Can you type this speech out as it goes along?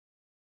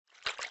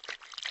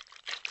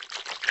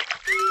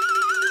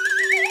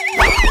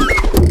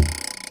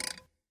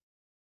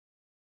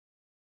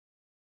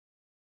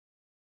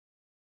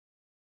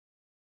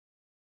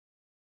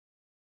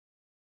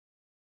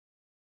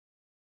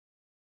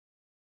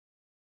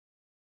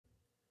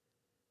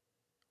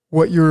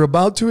What you're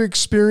about to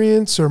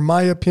experience are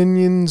my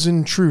opinions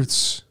and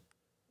truths.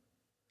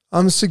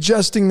 I'm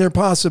suggesting they're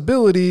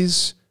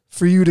possibilities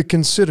for you to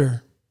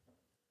consider,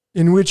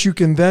 in which you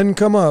can then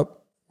come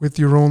up with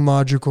your own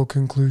logical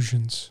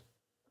conclusions.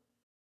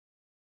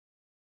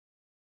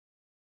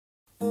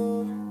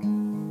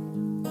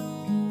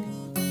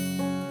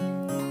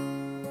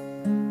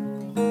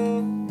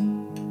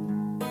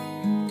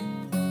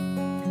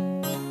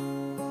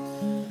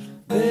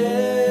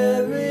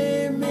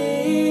 Bury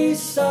me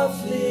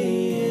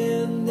softly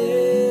in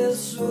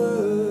this world.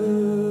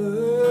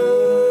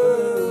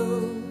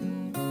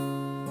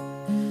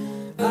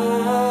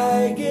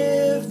 I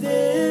give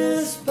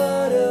this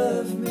part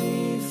of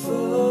me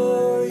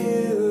for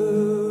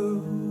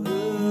you.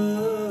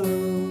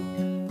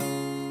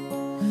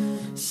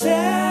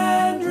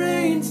 Sand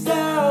rains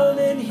down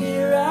and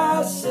here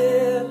I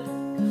sit,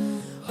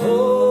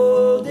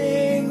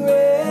 holding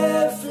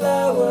red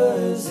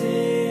flowers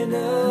in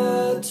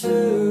a tube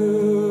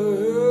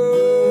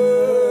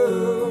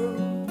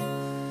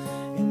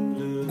in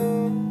blue.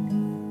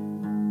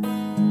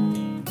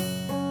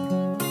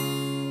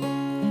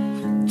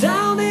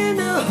 Down in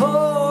a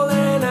hole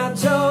and I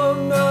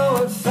don't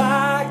know if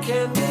I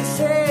can be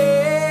saved.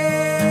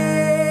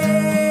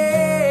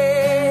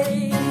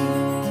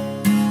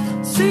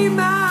 See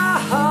my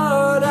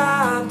heart,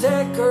 I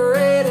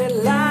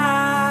decorated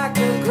like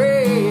a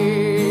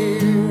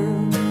grave.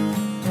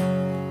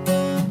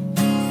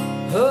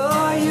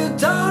 Oh, you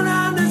don't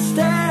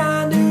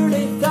understand who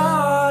they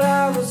thought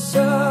I was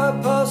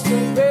supposed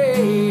to be.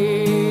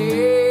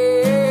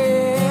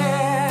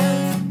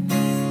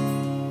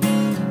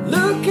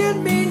 Look at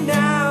me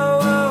now,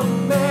 a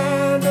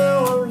man who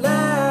won't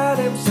let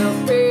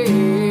himself be.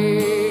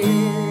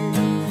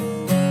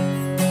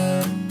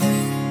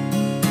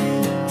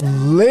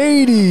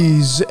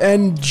 Ladies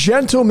and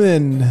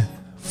gentlemen,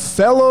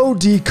 fellow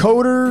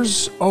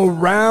decoders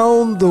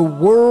around the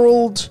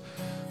world,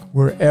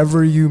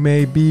 wherever you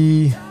may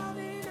be,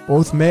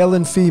 both male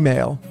and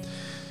female,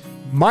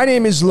 my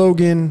name is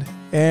Logan,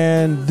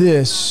 and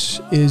this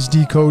is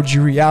Decode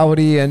Your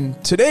Reality,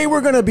 and today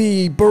we're going to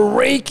be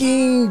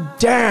breaking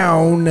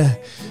down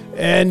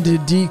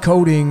and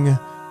decoding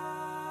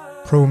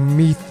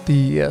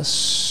Prometheus.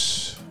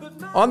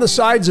 On the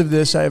sides of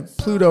this, I have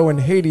Pluto and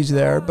Hades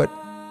there, but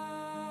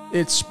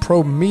it's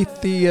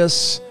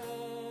Prometheus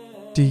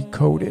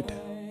Decoded.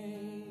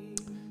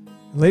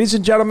 Ladies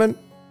and gentlemen,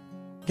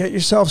 get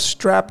yourself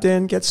strapped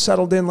in, get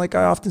settled in. Like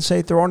I often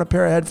say, throw on a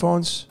pair of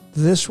headphones.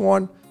 This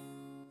one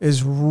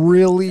is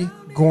really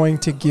going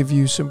to give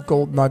you some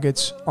gold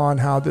nuggets on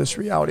how this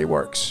reality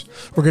works.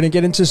 We're going to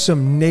get into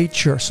some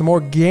nature, some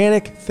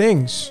organic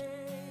things,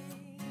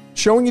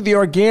 showing you the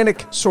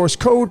organic source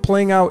code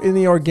playing out in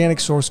the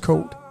organic source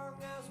code.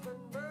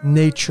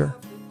 Nature.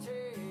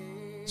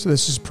 So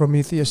this is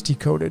Prometheus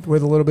Decoded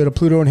with a little bit of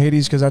Pluto and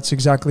Hades, because that's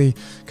exactly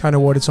kind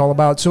of what it's all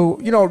about. So,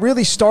 you know, it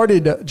really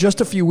started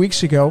just a few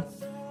weeks ago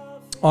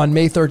on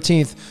May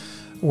 13th,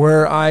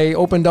 where I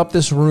opened up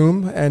this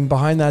room and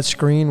behind that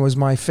screen was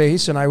my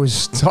face, and I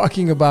was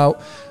talking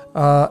about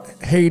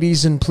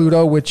Hades and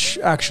Pluto, which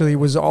actually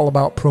was all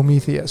about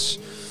Prometheus.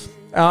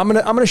 I'm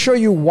gonna show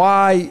you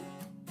why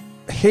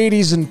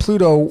Hades and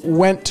Pluto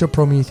went to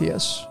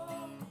Prometheus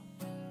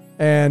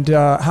and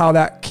how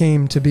that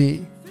came to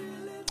be.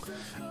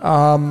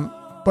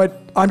 But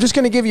I'm just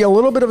going to give you a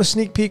little bit of a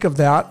sneak peek of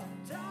that.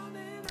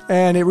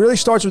 And it really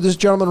starts with this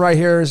gentleman right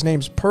here. His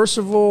name's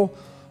Percival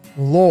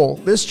Lowell.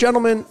 This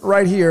gentleman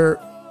right here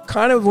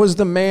kind of was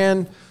the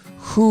man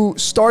who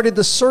started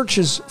the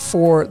searches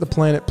for the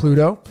planet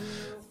Pluto,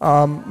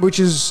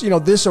 which is, you know,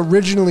 this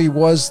originally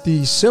was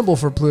the symbol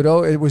for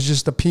Pluto. It was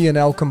just the P and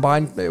L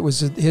combined. It was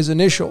his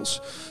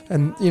initials.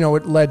 And, you know,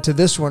 it led to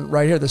this one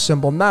right here, the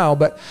symbol now.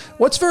 But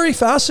what's very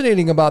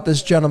fascinating about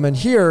this gentleman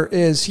here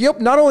is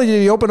not only did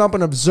he open up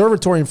an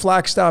observatory in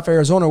Flagstaff,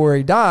 Arizona, where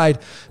he died,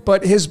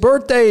 but his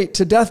birthday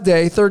to death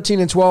day, 13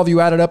 and 12, you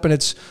add it up and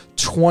it's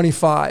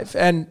 25.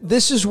 And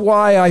this is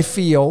why I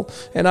feel,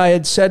 and I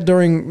had said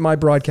during my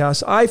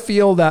broadcast, I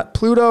feel that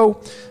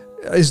Pluto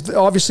is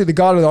obviously the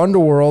god of the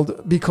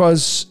underworld,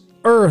 because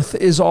Earth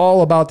is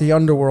all about the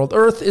underworld.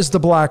 Earth is the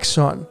black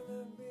sun.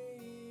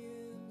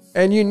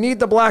 And you need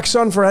the black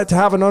sun for it to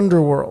have an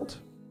underworld.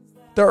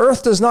 The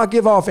Earth does not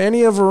give off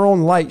any of her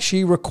own light.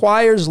 She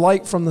requires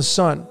light from the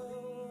sun.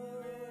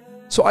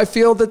 So I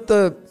feel that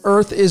the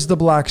Earth is the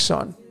black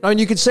sun. I mean,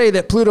 you could say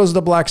that Pluto's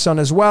the black sun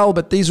as well,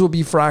 but these will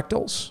be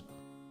fractals.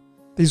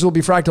 These will be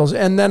fractals.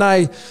 And then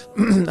I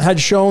had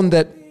shown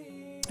that,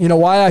 you know,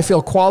 why I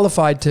feel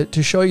qualified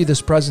to show you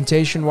this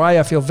presentation, why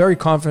I feel very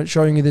confident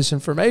showing you this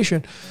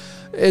information,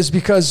 is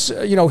because,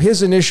 you know,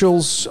 his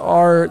initials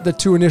are the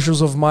two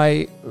initials of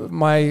my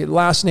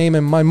last name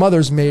and my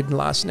mother's maiden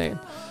last name,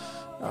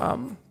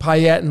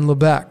 Payette and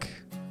Lebec.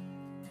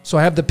 So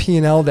I have the P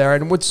and L there.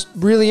 And what's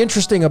really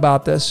interesting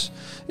about this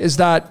is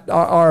that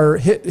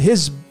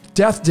his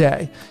death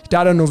day, he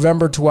died on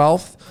November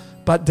 12th,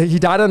 But he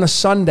died on a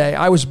Sunday.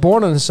 I was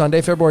born on a Sunday,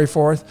 February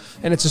 4th,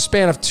 and it's a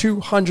span of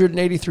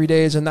 283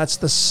 days, and that's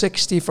the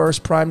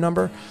 61st prime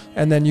number.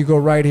 And then you go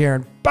right here,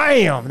 and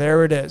bam,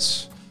 there it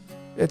is.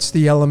 It's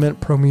the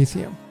element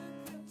promethium.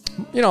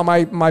 You know,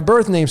 my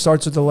birth name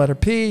starts with the letter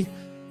P,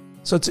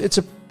 so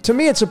to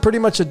me it's pretty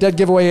much a dead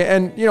giveaway.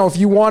 And you know, if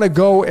you want to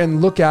go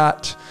and look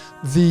at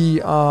the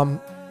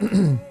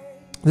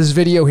this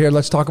video here,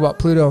 let's talk about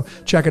Pluto.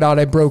 Check it out.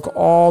 I broke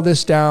all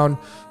this down.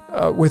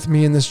 With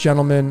me and this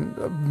gentleman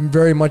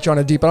very much on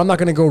a deep, but I'm not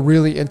going to go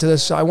really into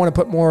this. I want to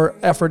put more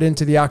effort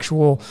into the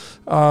actual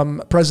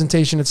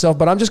presentation itself,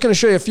 but I'm just going to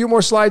show you a few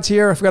more slides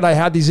here. I forgot I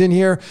had these in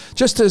here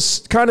just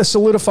to kind of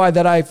solidify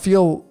that I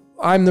feel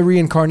I'm the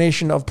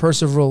reincarnation of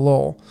Percival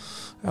Lowell,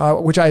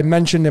 which I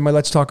mentioned in my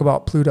Let's Talk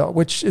About Pluto,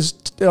 which is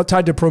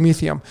tied to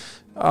Prometheum,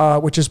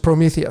 which is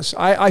Prometheus.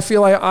 I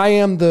feel I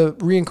am the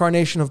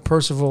reincarnation of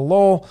Percival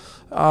Lowell,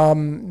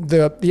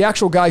 the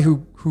actual guy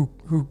who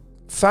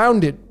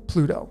founded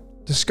Pluto,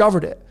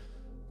 discovered it.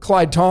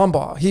 Clyde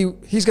Tombaugh,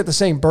 he's got the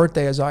same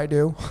birthday as I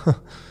do.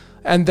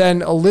 And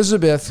then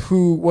Elizabeth,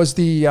 who was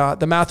the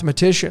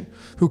mathematician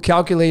who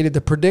calculated the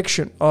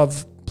prediction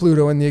of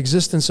Pluto and the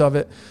existence of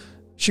it,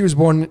 she was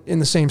born in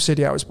the same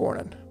city I was born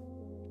in.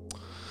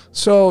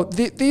 So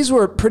these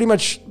were pretty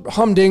much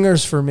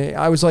humdingers for me.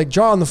 I was like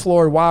jaw on the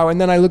floor, wow.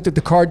 And then I looked at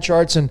the card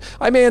charts, and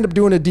I may end up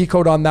doing a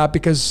decode on that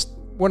because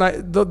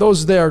when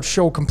those there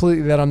show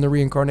completely that I'm the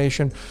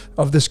reincarnation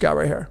of this guy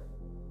right here.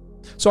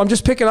 So I'm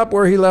just picking up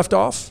where he left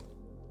off.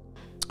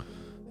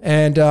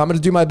 And I'm going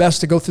to do my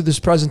best to go through this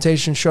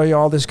presentation, show you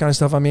all this kind of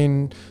stuff. I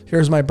mean,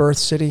 here's my birth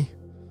city.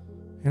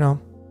 You know,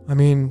 I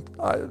mean,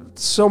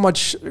 so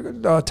much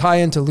tie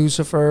into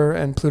Lucifer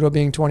and Pluto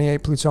being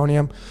 28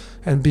 plutonium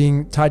and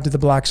being tied to the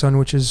black sun,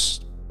 which is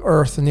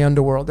Earth and the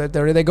underworld.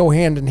 They go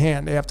hand in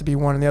hand. They have to be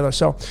one and the other.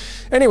 So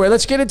anyway,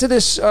 let's get into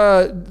this,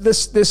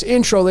 this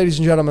intro, ladies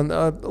and gentlemen.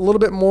 A little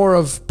bit more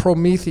of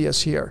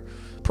Prometheus here.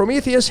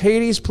 Prometheus,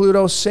 Hades,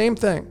 Pluto, same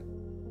thing.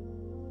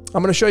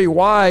 I'm going to show you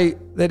why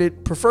that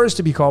it prefers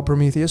to be called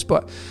Prometheus,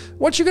 but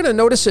what you're going to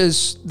notice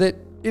is that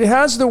it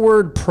has the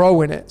word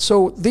pro in it.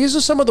 So these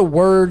are some of the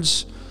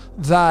words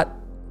that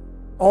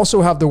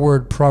also have the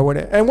word pro in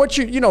it. And what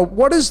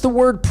what does the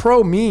word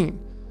pro mean?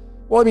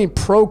 Well, I mean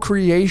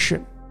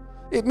procreation.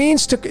 It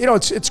means to,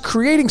 it's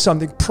creating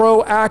something,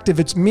 proactive.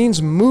 It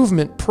means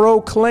movement,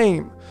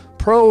 proclaim,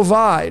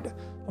 provide.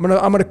 I'm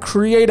going to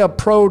create a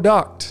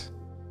product.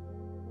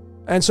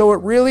 And so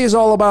it really is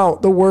all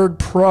about the word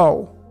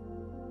pro.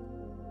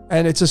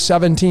 And it's a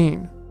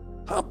 17.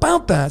 How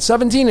about that?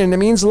 17, and it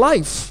means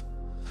life.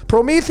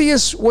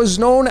 Prometheus was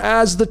known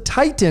as the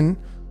Titan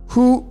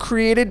who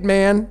created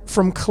man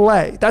from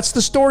clay. That's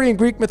the story in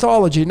Greek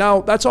mythology.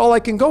 Now, that's all I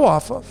can go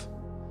off of.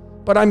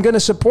 But I'm going to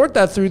support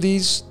that through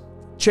these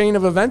chain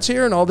of events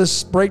here and all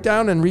this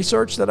breakdown and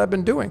research that I've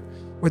been doing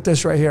with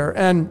this right here.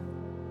 And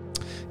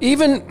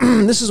even,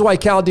 this is why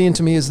Chaldean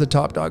to me is the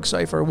top dog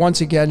cipher.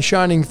 Once again,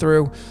 shining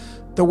through.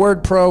 The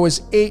word pro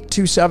is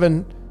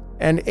 827.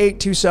 And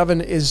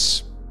 827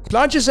 is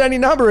not just any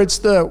number, it's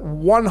the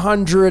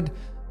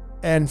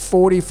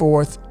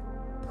 144th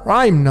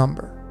prime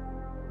number.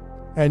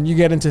 And you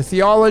get into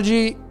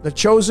theology, the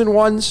chosen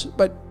ones,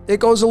 but it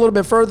goes a little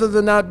bit further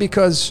than that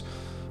because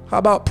how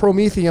about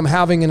Promethium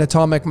having an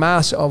atomic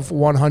mass of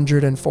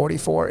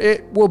 144?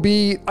 It will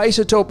be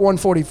isotope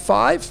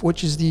 145,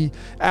 which is the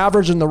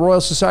average in the Royal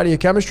Society of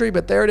Chemistry,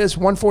 but there it is,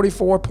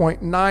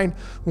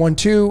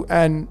 144.912,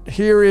 and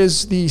here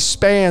is the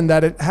span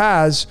that it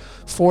has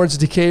for its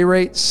decay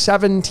rate,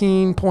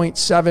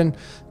 17.7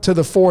 to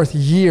the 4th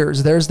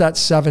years. There's that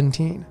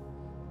 17.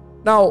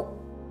 Now,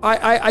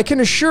 I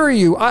can assure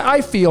you, I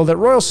feel that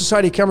Royal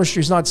Society of Chemistry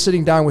is not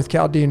sitting down with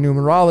Chaldean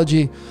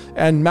numerology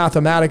and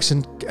mathematics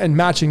and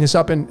matching this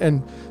up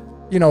and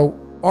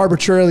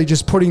arbitrarily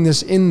just putting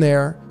this in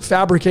there,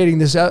 fabricating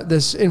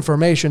this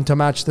information to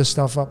match this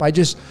stuff up. I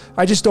just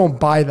don't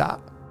buy that.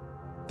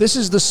 This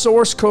is the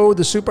source code,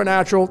 the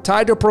supernatural,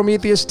 tied to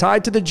Prometheus,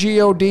 tied to the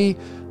God,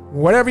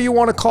 whatever you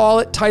want to call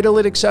it, title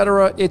it,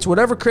 etc. It's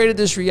whatever created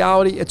this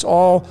reality. It's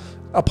all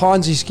a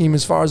Ponzi scheme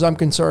as far as I'm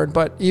concerned,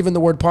 but even the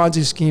word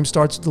Ponzi scheme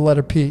starts with the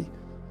letter P.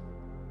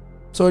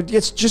 So it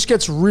just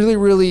gets really,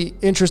 really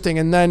interesting.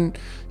 And then,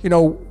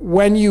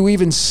 when you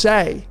even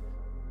say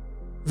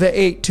the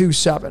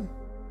 827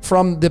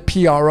 from the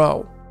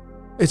PRO,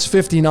 it's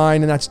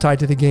 59, and that's tied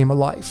to the game of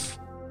life.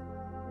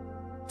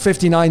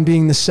 59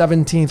 being the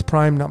 17th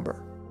prime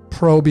number,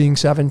 pro being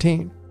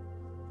 17.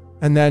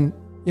 And then,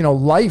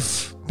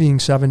 life being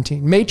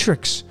 17,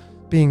 matrix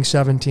being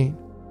 17.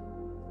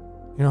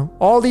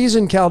 All these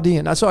in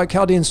Chaldean. That's why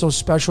Chaldean is so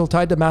special,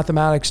 tied to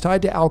mathematics,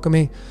 tied to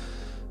alchemy.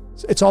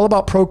 It's all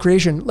about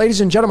procreation.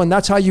 Ladies and gentlemen,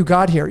 that's how you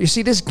got here. You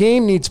see, this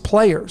game needs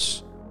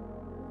players.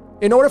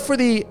 In order for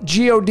the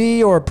God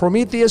or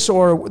Prometheus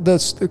or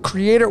the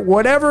creator,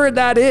 whatever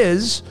that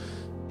is,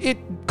 it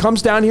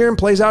comes down here and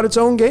plays out its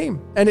own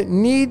game. And it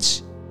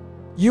needs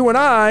you and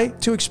I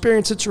to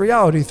experience its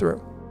reality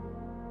through.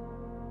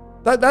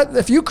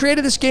 If you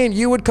created this game,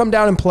 you would come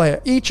down and play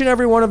it. Each and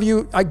every one of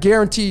you, I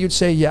guarantee you'd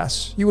say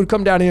yes. You would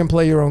come down here and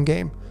play your own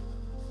game.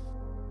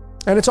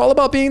 And it's all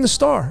about being the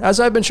star.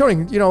 As I've been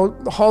showing, you know,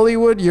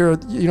 Hollywood, you're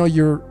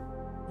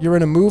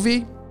in a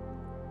movie.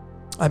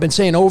 I've been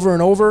saying over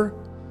and over,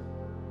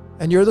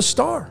 and you're the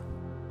star.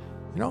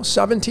 You know,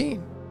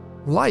 17.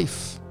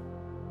 Life.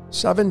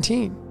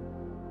 17.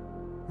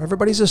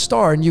 Everybody's a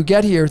star, and you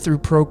get here through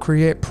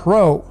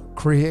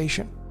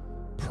procreation.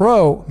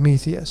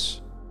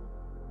 Prometheus.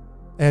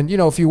 And, you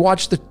know, if you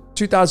watch the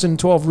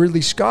 2012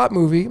 Ridley Scott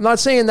movie, I'm not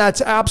saying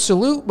that's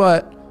absolute,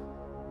 but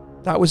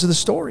that was the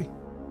story.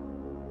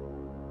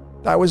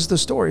 That was the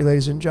story,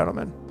 ladies and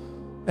gentlemen.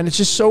 And it's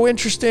just so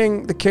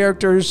interesting, the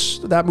characters,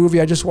 that movie,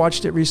 I just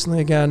watched it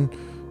recently again.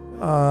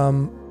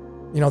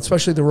 You know,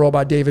 especially the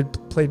robot David,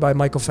 played by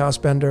Michael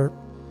Fassbender.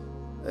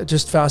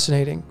 Just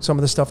fascinating, some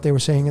of the stuff they were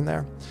saying in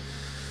there.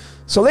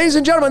 So, ladies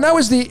and gentlemen, that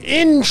was the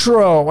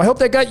intro. I hope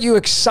that got you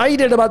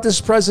excited about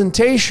this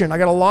presentation. I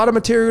got a lot of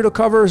material to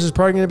cover. This is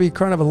probably going to be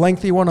kind of a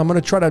lengthy one. I'm going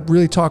to try to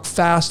really talk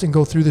fast and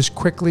go through this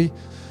quickly.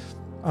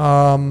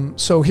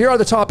 So here are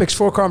the topics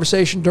for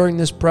conversation during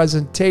this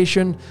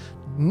presentation.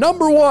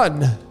 Number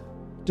 1,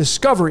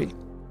 discovery.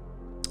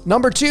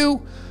 Number 2,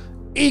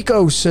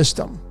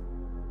 ecosystem.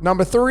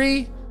 Number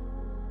 3,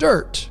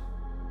 dirt.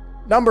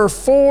 Number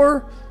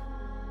 4,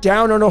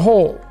 down in a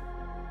hole.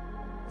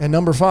 And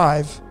number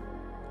 5,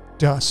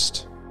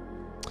 dust.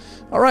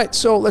 All right,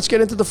 so let's get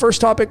into the first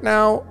topic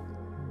now,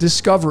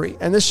 discovery.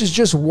 And this is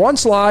just one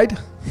slide.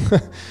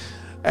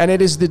 And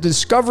it is the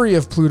discovery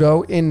of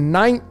Pluto in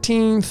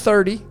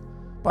 1930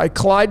 by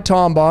Clyde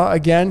Tombaugh.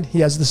 Again,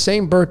 he has the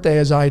same birthday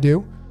as I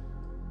do.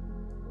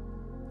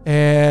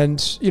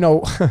 And, you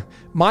know,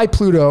 my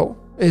Pluto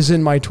is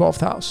in my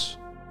 12th house,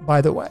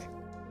 by the way.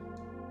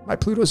 My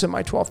Pluto is in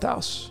my 12th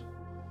house.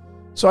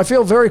 So I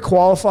feel very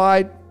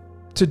qualified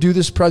to do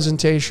this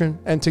presentation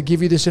and to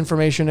give you this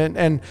information.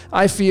 And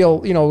I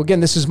feel, you know,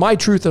 again, this is my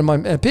truth and my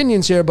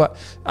opinions here, but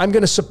I'm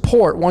going to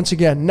support, once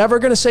again, never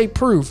going to say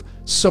prove,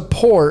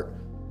 support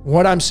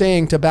what I'm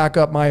saying to back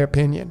up my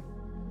opinion.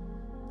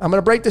 I'm going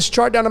to break this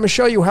chart down. I'm going to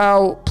show you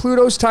how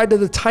Pluto's tied to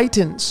the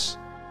Titans,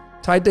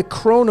 tied to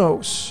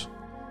Kronos.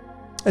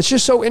 It's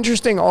just so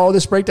interesting, all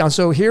this breakdown.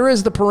 So here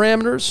is the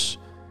parameters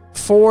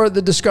for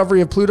the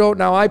discovery of Pluto.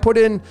 Now, I put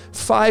in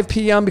 5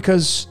 p.m.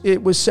 because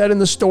it was said in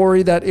the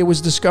story that it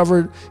was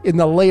discovered in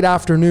the late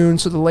afternoon.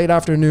 So the late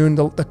afternoon,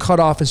 the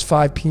cutoff is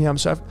 5 p.m.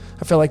 So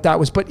I feel like that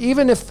was, but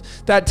even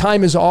if that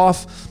time is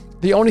off,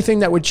 the only thing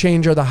that would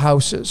change are the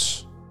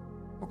houses.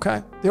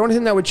 Okay. The only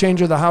thing that would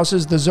change are the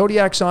houses. The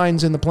zodiac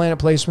signs and the planet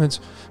placements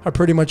are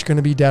pretty much going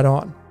to be dead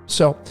on.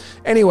 So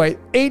anyway,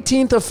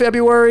 18th of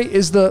February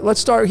is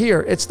let's start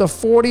here. It's the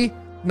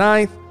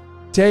 49th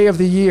day of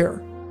the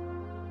year.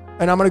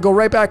 And I'm going to go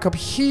right back up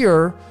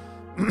here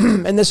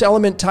and this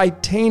element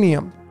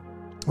titanium,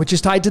 which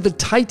is tied to the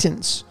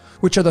Titans,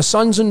 which are the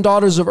sons and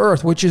daughters of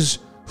Earth, which is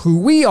who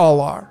we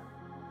all are.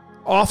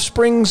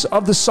 Offsprings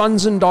of the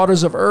sons and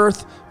daughters of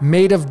Earth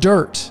made of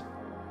dirt.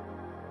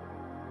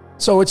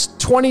 So it's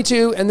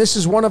 22, and this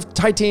is one of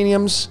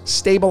titanium's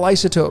stable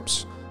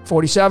isotopes.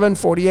 47,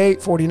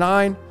 48,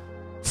 49.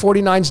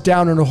 49's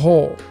down in a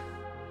hole.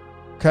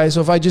 Okay,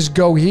 so if I just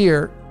go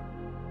here,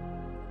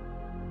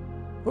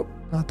 oh,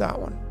 not that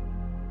one.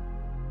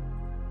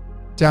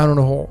 Down in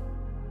a hole.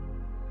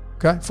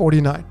 Okay,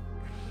 49.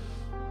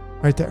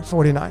 Right there,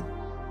 49.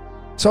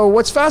 So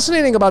what's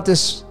fascinating about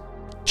this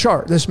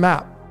chart, this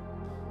map,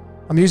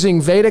 I'm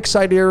using Vedic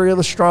sidereal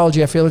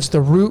astrology. I feel it's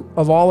the root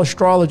of all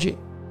astrology.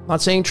 I'm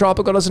not saying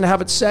tropical doesn't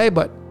have its say,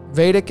 but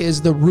Vedic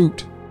is the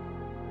root.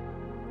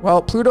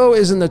 Well, Pluto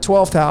is in the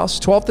 12th house.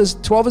 12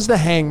 is the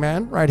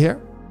hangman right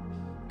here.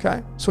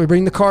 Okay, so we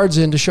bring the cards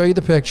in to show you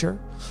the picture.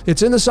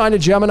 It's in the sign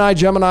of Gemini.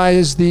 Gemini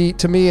is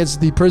to me, it's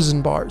the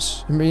prison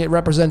bars. I mean, it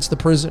represents the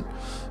prison.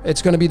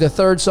 It's going to be the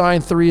 3rd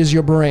sign. 3 is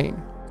your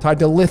brain, tied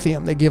to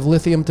lithium. They give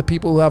lithium to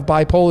people who have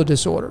bipolar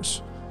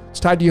disorders. It's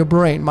tied to your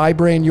brain, my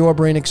brain, your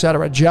brain,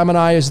 etc.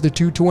 Gemini is the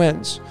 2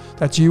 twins.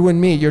 That's you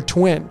and me, your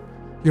twin,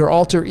 your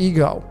alter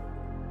ego,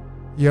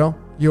 you know,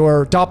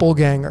 your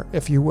doppelganger,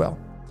 if you will.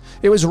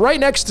 It was right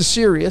next to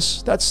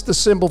Sirius. That's the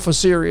symbol for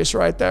Sirius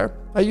right there.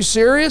 Are you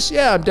serious?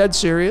 Yeah, I'm dead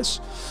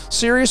serious.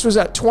 Sirius was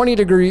at 20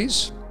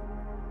 degrees,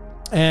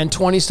 and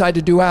 20 is tied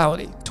to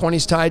duality. 20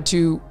 is tied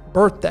to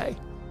birthday.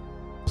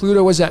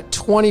 Pluto was at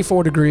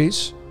 24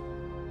 degrees,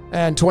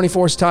 and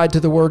 24 is tied to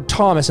the word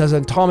Thomas, as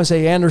in Thomas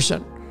A.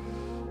 Anderson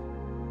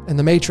in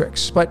The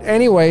Matrix. But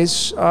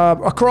anyways,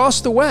 across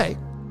the way,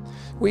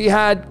 we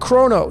had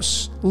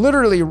Kronos,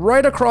 literally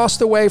right across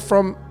the way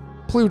from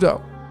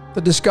Pluto,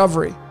 the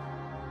discovery,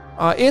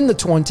 in the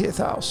 20th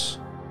house.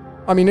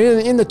 I mean,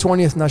 in the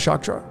 20th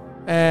nakshatra,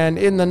 and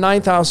in the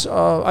 9th house,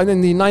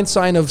 in the 9th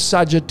sign of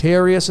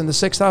Sagittarius in the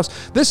 6th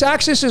house. This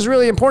axis is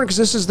really important because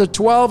this is the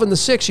 12 and the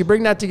 6. You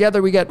bring that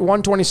together, we get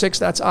 126.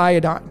 That's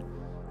iodine,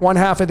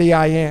 1/2 of the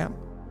I am.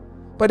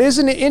 But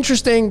isn't it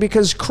interesting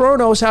because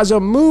Kronos has a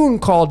moon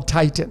called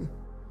Titan?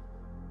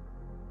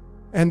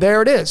 And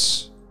there it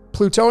is.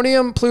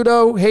 plutonium,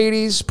 Pluto,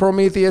 Hades,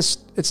 Prometheus,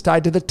 it's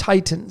tied to the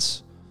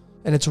Titans.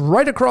 And it's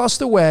right across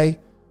the way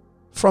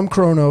from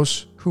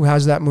Kronos, who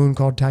has that moon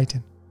called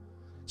Titan.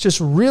 It's just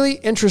really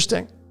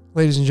interesting,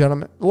 ladies and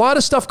gentlemen. A lot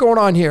of stuff going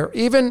on here.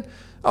 Even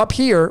up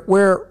here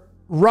where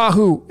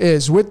Rahu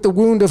is with the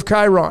wound of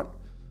Chiron.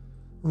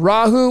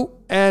 Rahu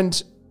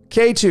and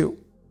Ketu,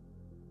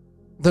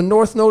 the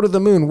north node of the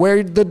moon,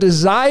 where the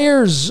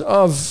desires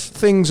of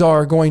things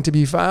are going to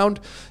be found.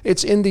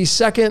 It's in the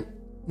second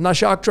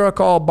nakshatra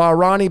called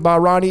Bharani.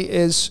 Bharani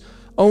is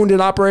owned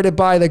and operated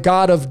by the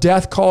god of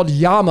death called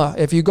Yama.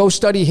 If you go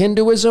study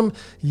Hinduism,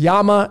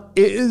 Yama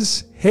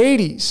is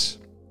Hades.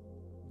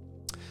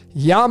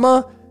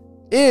 Yama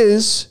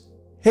is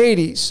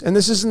Hades. And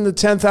this is in the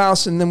 10th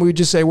house. And then we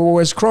just say, well,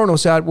 where's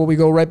Kronos at? Well, we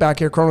go right back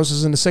here. Kronos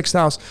is in the 6th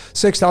house.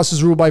 6th house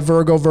is ruled by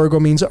Virgo. Virgo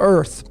means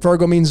earth.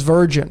 Virgo means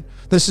virgin.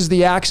 This is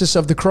the axis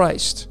of the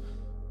Christ.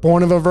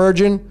 Born of a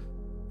virgin.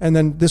 And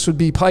then this would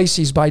be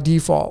Pisces by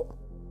default.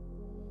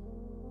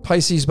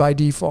 Pisces by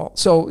default.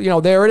 So, you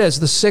know, there it is.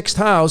 The 6th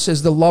house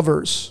is the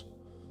lovers.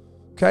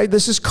 Okay.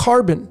 This is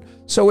carbon.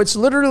 So it's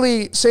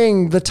literally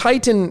saying the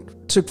Titan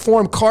to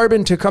form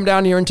carbon to come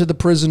down here into the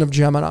prison of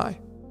Gemini.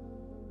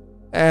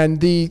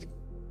 And the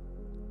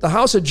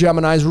house of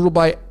Gemini is ruled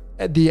by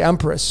the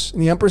Empress.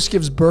 And the Empress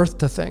gives birth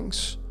to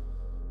things.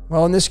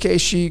 Well, in this case,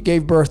 she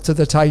gave birth to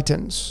the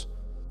Titans.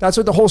 That's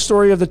what the whole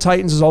story of the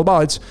Titans is all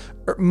about. It's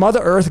Mother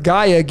Earth,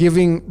 Gaia,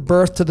 giving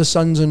birth to the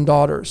sons and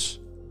daughters.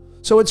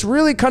 So it's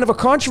really kind of a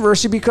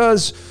controversy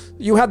because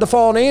you had the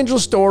fallen angel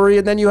story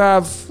and then you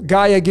have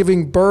Gaia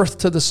giving birth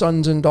to the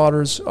sons and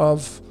daughters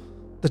of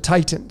the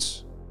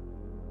Titans.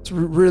 It's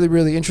really,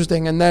 really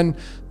interesting. And then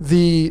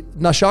the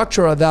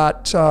nakshatra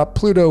that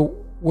Pluto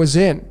was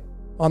in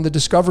on the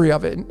discovery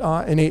of it in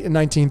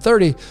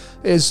 1930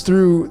 is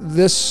through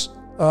this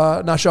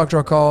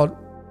nakshatra called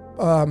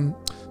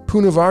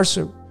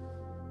Punavarsu.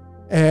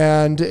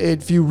 And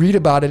if you read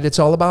about it, it's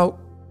all about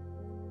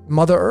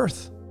Mother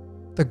Earth.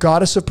 The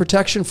goddess of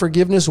protection,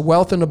 forgiveness,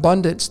 wealth, and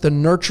abundance, the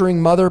nurturing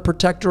mother,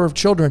 protector of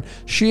children.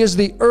 She is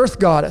the earth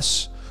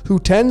goddess who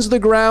tends the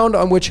ground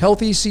on which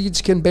healthy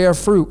seeds can bear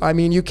fruit. I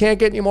mean, you can't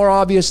get any more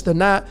obvious than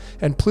that.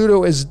 And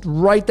Pluto is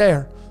right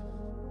there,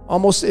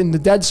 almost in the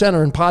dead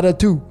center in Pada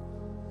 2,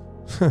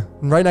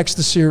 right next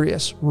to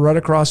Sirius, right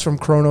across from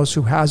Kronos,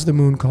 who has the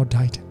moon called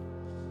Titan.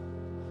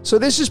 So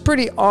this is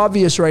pretty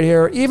obvious right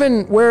here.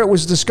 Even where it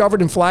was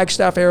discovered in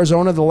Flagstaff,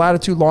 Arizona, the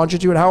latitude,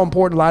 longitude, how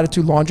important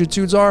latitude,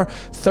 longitudes are.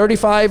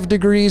 35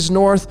 degrees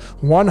north,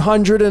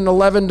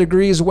 111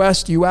 degrees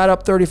west. You add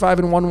up 35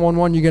 and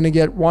 111, you're going to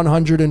get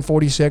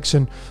 146.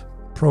 And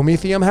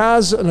Prometheus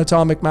has an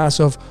atomic mass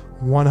of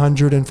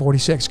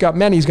 146. Got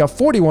many. He's got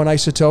 41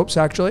 isotopes,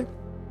 actually.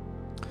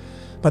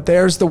 But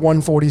there's the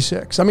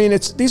 146. I mean,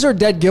 these are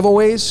dead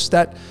giveaways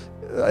that,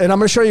 and I'm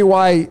going to show you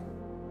why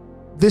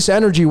this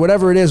energy,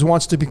 whatever it is,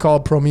 wants to be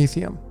called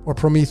Prometheum or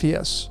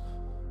Prometheus.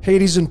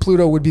 Hades and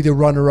Pluto would be the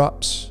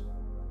runner-ups.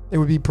 It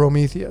would be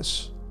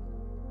Prometheus.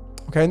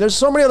 Okay, and there's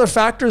so many other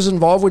factors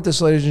involved with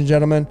this, ladies and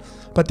gentlemen,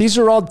 but these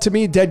are all, to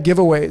me, dead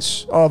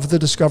giveaways of the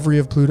discovery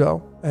of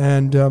Pluto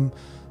and,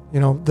 you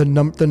know, the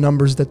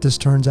numbers that this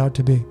turns out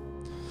to be.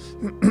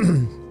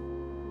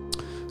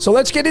 So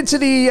let's get into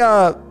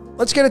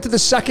the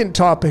second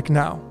topic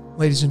now,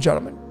 ladies and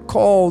gentlemen,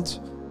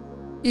 called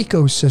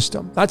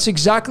ecosystem. That's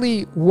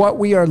exactly what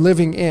we are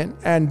living in.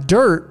 And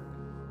dirt,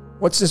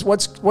 what's this?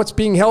 What's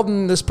being held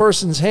in this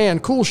person's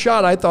hand? Cool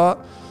shot, I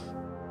thought.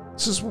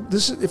 This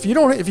is if you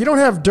don't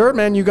have dirt,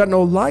 man, you got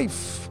no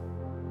life.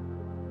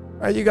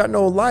 Right? You got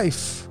no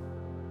life.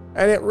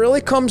 And it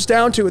really comes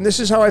down to, and this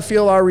is how I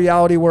feel our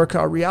reality works.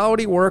 Our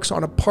reality works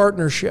on a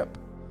partnership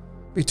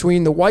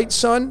between the white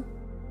sun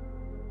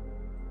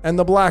and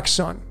the black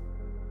sun,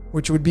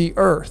 which would be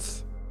Earth.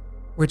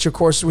 Which, of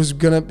course, is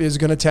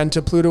gonna tend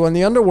to Pluto and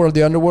the underworld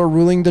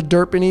ruling the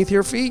dirt beneath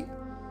your feet,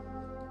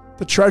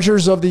 the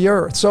treasures of the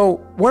earth. So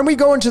when we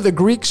go into the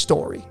Greek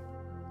story,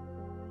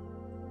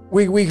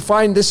 we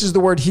find this is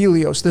the word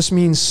Helios. This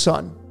means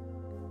sun,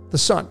 the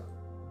sun.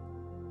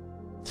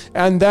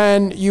 And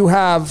then you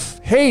have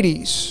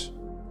Hades,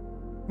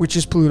 which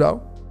is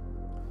Pluto,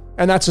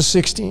 and that's a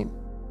 16.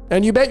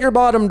 And you bet your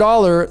bottom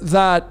dollar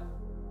that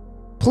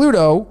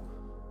Pluto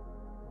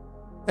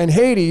and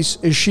Hades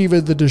is Shiva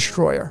the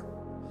destroyer.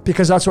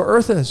 Because that's what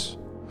Earth is.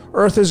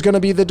 Earth is going to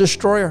be the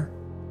destroyer.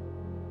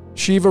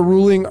 Shiva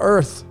ruling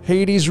Earth.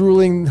 Hades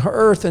ruling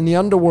Earth and the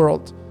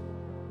underworld.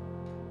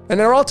 And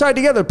they're all tied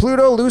together.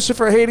 Pluto,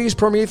 Lucifer, Hades,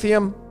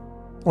 Prometheus,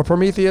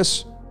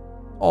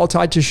 all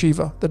tied to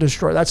Shiva, the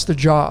destroyer. That's the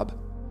job.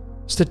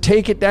 It's to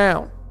take it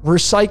down,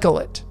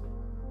 recycle it.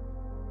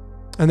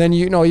 And then,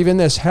 you know, even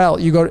this, hell,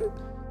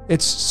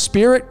 it's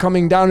spirit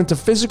coming down into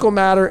physical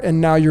matter,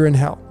 and now you're in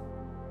hell.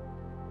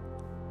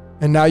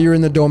 And now you're in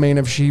the domain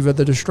of Shiva,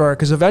 the destroyer.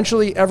 Because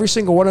eventually, every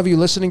single one of you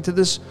listening to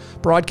this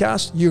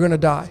broadcast, you're going to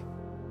die.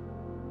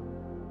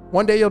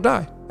 One day you'll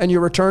die. And you're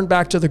returned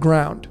back to the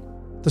ground,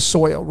 the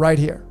soil, right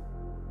here.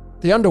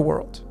 The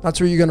underworld. That's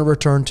where you're going to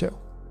return to.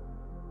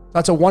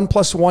 That's a 1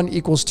 +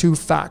 1 = 2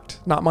 fact,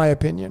 not my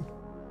opinion.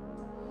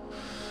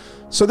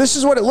 So this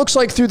is what it looks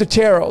like through the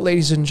tarot,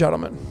 ladies and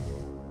gentlemen.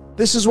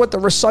 This is what the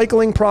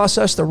recycling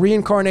process, the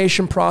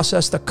reincarnation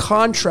process, the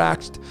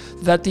contract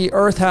that the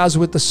earth has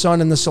with the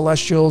sun and the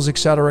celestials,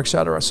 etc.,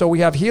 etc. So we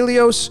have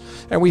Helios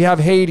and we have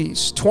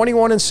Hades,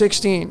 21 and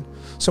 16.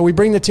 So we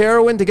bring the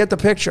tarot in to get the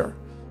picture.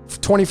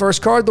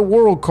 21st card, the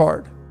world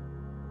card.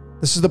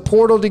 This is the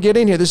portal to get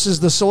in here. This is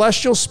the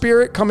celestial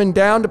spirit coming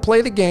down to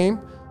play the game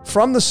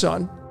from the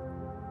sun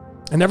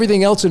and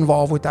everything else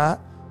involved with that.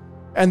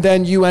 And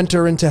then you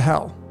enter into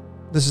hell.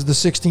 This is the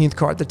 16th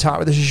card, the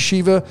tower. This is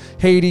Shiva,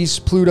 Hades,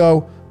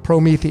 Pluto,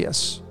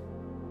 Prometheus.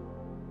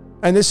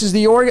 And this is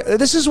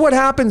this is what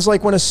happens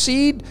like when a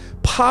seed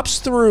pops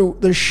through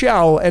the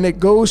shell and it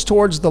goes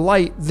towards the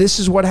light. This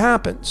is what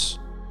happens.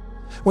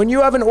 When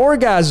you have an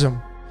orgasm,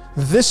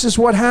 this is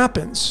what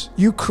happens.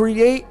 You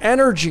create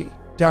energy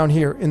down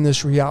here in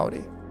this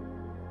reality.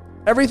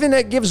 Everything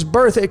that gives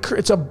birth,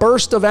 it's a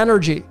burst of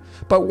energy.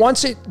 But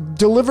once it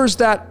delivers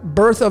that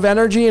birth of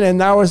energy and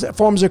now as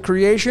forms of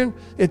creation,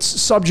 it's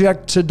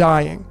subject to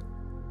dying.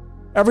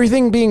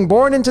 Everything being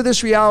born into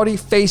this reality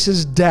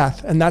faces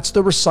death, and that's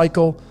the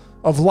recycle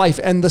of life.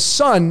 And the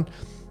sun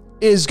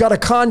is got a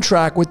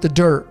contract with the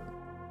dirt,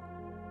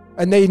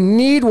 and they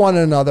need one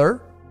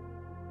another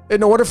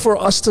in order for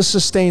us to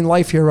sustain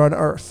life here on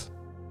Earth.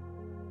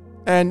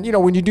 And, you know,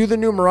 when you do the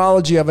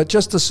numerology of it,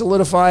 just to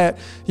solidify it,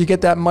 you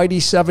get that mighty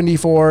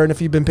 74. And if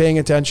you've been paying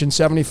attention,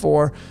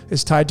 74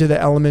 is tied to the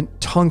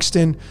element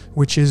tungsten,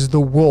 which is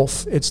the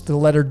wolf. It's the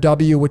letter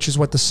W, which is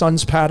what the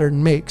sun's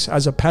pattern makes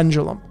as a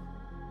pendulum.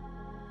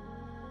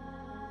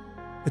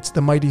 It's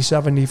the mighty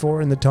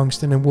 74 and the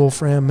tungsten and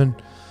wolfram. And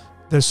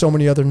there's so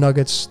many other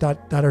nuggets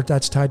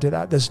that's tied to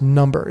that. This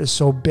number is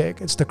so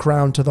big. It's the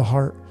crown to the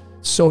heart.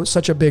 So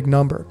such a big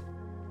number.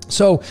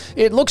 So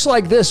it looks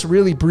like this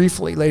really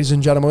briefly, ladies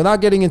and gentlemen,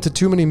 without getting into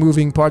too many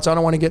moving parts. I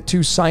don't want to get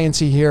too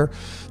sciencey here,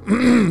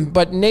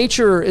 but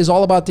nature is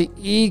all about the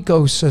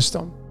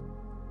ecosystem.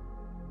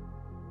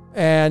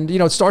 And, you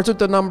know, it starts with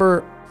the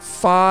number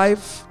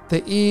 5.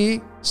 The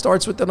E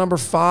starts with the number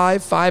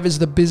 5. 5 is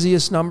the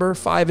busiest number.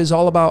 5 is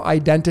all about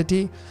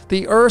identity.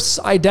 The Earth's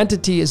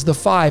identity is the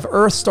 5.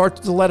 Earth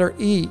starts with the letter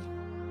E.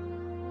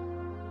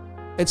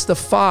 It's the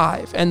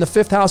 5. And the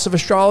 5th house of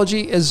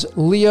astrology is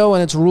Leo,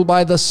 and it's ruled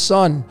by the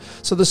sun.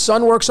 So the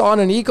sun works on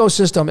an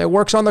ecosystem. It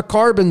works on the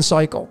carbon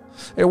cycle.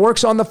 It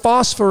works on the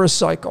phosphorus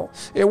cycle.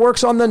 It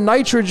works on the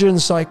nitrogen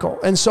cycle,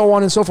 and so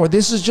on and so forth.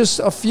 This is just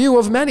a few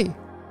of many.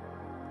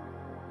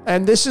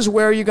 And this is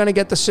where you're going to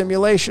get the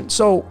simulation.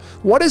 So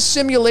what does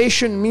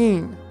simulation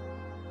mean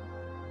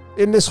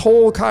in this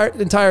whole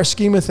entire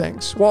scheme of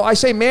things? Well, I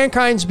say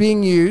mankind's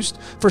being used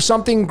for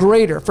something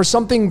greater, for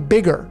something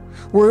bigger.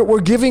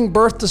 We're giving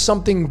birth to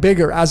something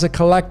bigger as a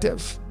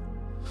collective.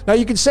 Now,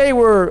 you could say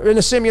we're in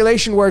a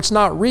simulation where it's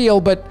not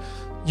real, but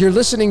you're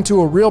listening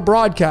to a real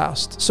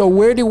broadcast. So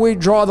where do we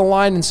draw the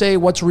line and say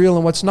what's real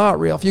and what's not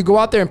real? If you go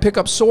out there and pick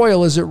up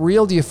soil, is it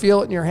real? Do you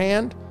feel it in your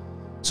hand?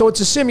 So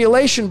it's a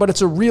simulation, but it's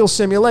a real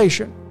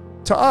simulation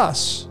to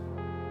us.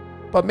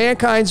 But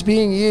mankind's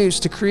being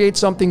used to create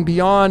something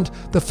beyond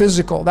the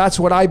physical. That's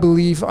what I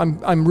believe.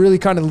 I'm really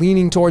kind of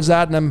leaning towards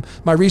that, and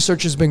my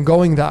research has been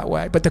going that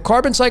way. But the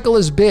carbon cycle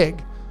is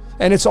big,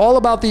 and it's all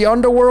about the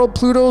underworld,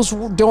 Pluto's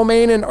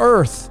domain, and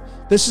Earth.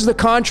 This is the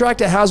contract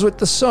it has with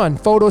the sun.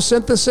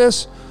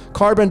 Photosynthesis,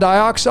 carbon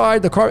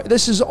dioxide,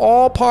 this is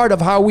all part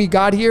of how we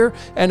got here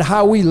and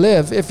how we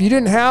live. If you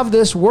didn't have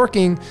this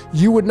working,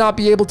 you would not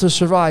be able to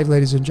survive,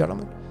 ladies and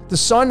gentlemen. The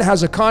sun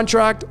has a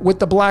contract with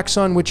the black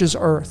sun, which is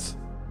Earth.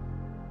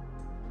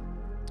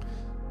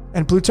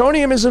 And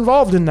plutonium is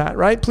involved in that,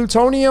 right?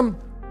 Plutonium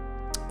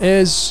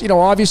is, you know,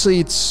 obviously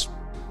it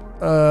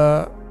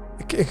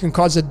can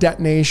cause a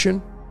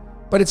detonation,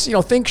 but it's, you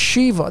know, think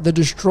Shiva, the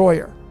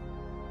destroyer,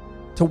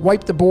 to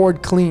wipe the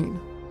board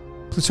clean.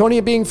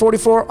 Plutonium being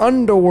 44,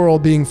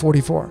 underworld being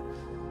 44.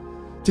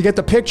 To get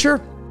the picture,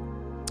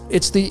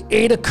 it's the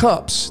 8 of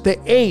cups, the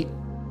 8.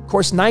 Of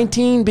course,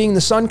 19 being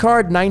the sun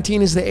card,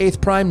 19 is the 8th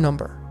prime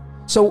number.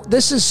 So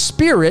this is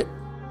spirit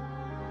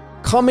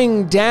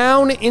coming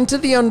down into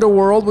the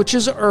underworld, which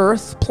is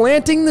Earth,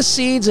 planting the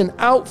seeds, and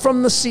out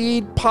from the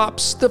seed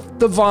pops the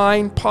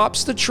vine,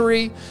 pops the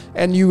tree,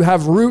 and you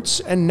have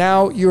roots, and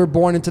now you're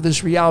born into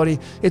this reality.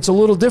 It's a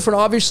little different,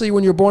 obviously,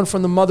 when you're born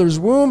from the mother's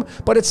womb,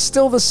 but it's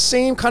still the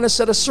same kind of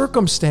set of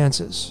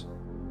circumstances.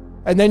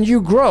 And then you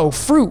grow.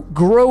 Fruit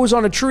grows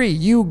on a tree.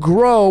 You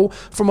grow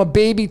from a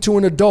baby to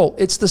an adult.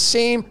 It's the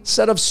same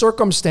set of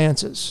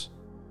circumstances.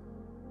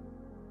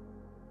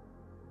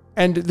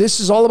 And this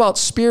is all about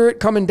spirit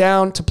coming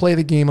down to play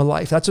the game of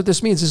life. That's what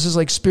this means. This is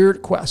like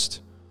Spirit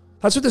Quest.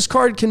 That's what this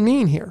card can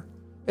mean here.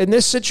 In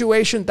this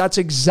situation, that's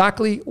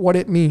exactly what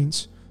it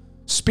means.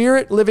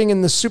 Spirit living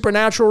in the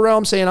supernatural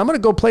realm saying, I'm going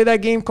to go play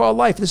that game called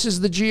life. This is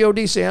the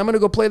God saying, I'm going to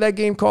go play that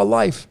game called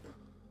life.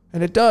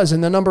 And it does.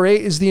 And the number 8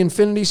 is the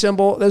infinity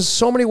symbol. There's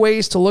so many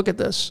ways to look at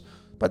this.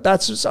 But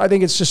I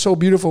think it's just so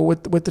beautiful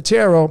with the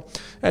tarot.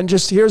 And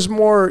just here's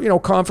more, you know,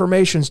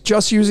 confirmations.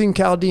 Just using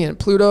Chaldean,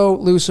 Pluto,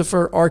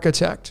 Lucifer,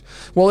 architect.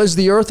 Well, is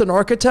the Earth an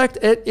architect?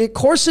 Of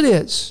course it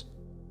is.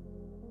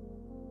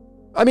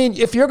 I mean,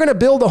 if you're going to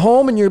build a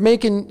home and you're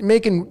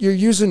you're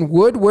using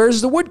wood,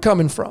 where's the wood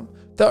coming from?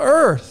 The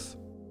earth.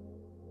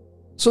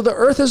 So the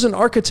earth is an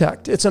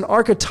architect. It's an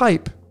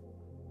archetype.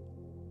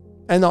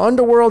 And the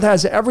underworld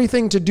has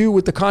everything to do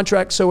with the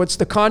contract. So it's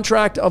the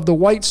contract of the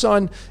white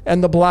sun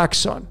and the black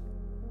sun.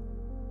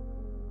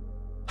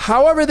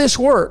 However this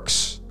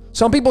works,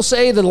 some people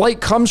say the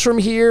light comes from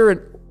here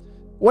and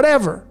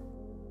whatever.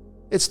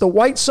 It's the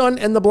white sun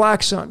and the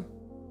black sun.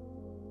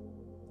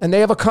 And they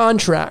have a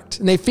contract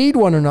and they feed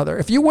one another.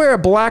 If you wear a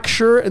black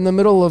shirt in the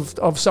middle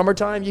of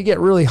summertime, you get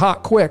really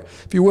hot quick.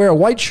 If you wear a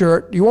white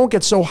shirt, you won't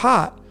get so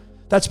hot.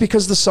 That's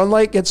because the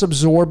sunlight gets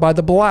absorbed by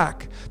the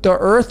black. The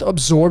earth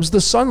absorbs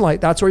the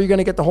sunlight. That's where you're going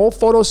to get the whole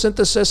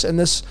photosynthesis and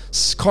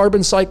this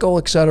carbon cycle,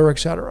 et cetera, et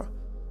cetera.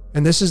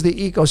 And this is the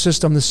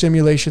ecosystem, the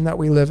simulation that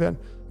we live in,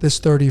 this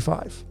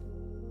 35.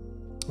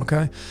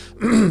 Okay.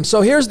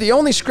 So here's the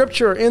only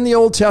scripture in the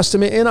Old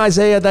Testament in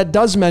Isaiah that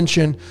does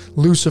mention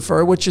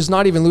Lucifer, which is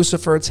not even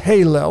Lucifer, it's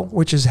Halo,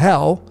 which is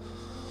hell.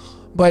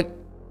 But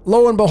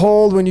lo and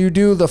behold, when you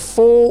do the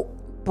full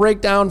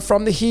breakdown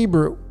from the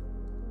Hebrew,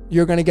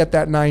 you're going to get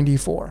that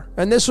 94.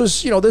 And this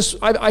was,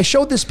 I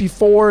showed this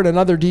before in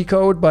another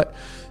decode, but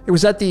it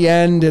was at the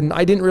end and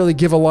I didn't really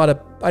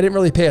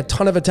pay a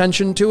ton of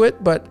attention to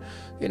it, but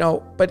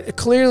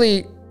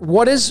clearly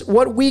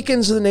what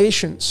weakens the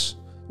nations?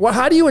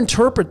 How do you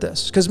interpret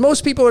this? Because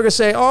most people are going to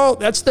say, oh,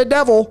 that's the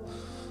devil.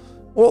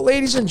 Well,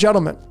 ladies and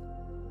gentlemen,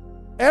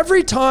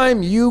 every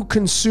time you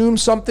consume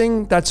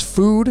something that's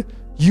food,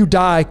 you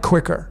die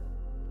quicker.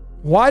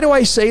 Why do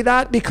I say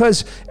that?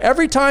 Because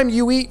every time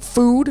you eat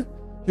food,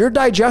 your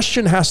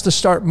digestion has to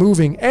start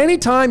moving.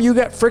 Anytime you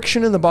get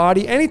friction in the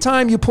body,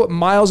 anytime you put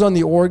miles on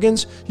the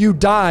organs, you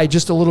die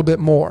just a little bit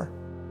more.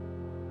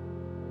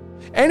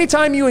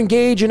 Anytime you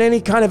engage in any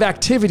kind of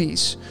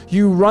activities,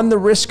 you run the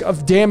risk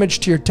of damage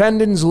to your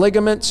tendons,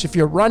 ligaments. If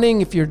you're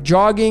running, if you're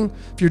jogging,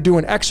 if you're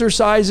doing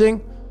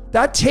exercising,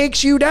 that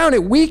takes you down.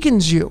 It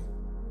weakens you.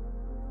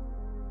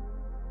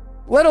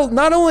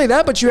 Not only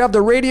that, but you have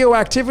the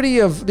radioactivity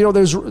of,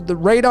 there's the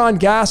radon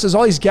gases,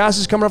 all these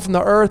gases coming up from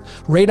the earth,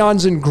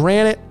 radon's in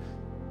granite.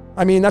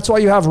 I mean, that's why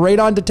you have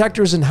radon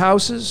detectors in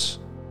houses.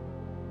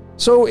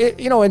 So,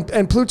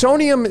 and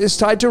plutonium is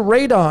tied to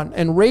radon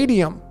and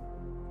radium.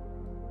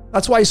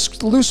 That's why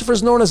Lucifer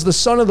is known as the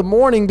son of the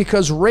morning,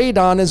 because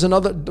radon is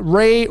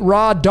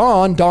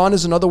dawn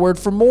is another word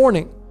for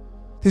morning.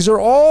 These are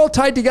all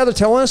tied together,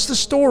 telling us the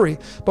story.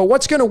 But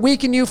what's going to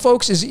weaken you,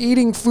 folks, is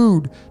eating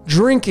food,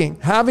 drinking,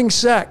 having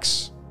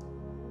sex,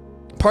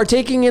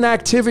 partaking in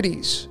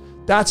activities.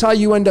 That's how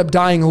you end up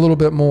dying a little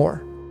bit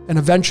more. And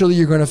eventually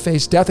you're going to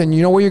face death. And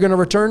you know where you're going to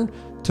return?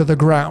 To the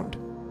ground.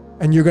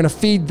 And you're going to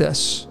feed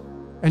this.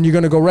 And you're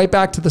going to go right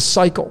back to the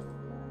cycle,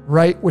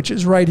 right? Which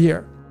is right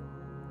here.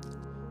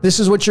 This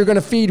is what you're going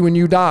to feed when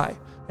you die.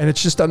 And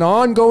it's just an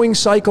ongoing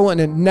cycle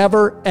and it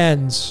never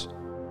ends.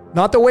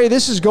 Not the way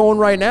this is going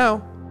right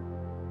now.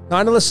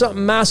 Not unless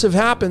something massive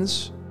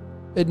happens.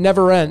 It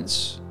never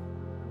ends.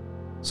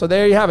 So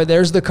there you have it.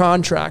 There's the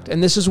contract.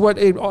 And this is what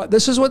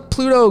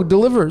Pluto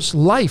delivers,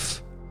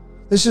 life.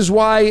 This is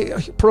why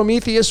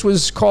Prometheus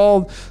was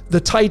called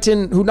the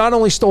Titan who not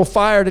only stole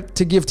fire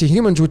to give to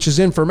humans, which is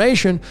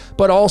information,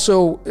 but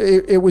also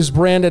it was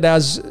branded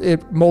as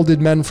it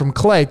molded men from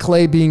clay,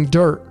 clay being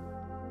dirt.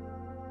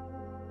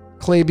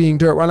 Clay being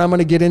dirt. Well, I'm going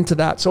to get into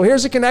that. So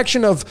here's a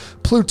connection of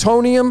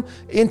plutonium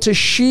into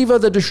Shiva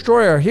the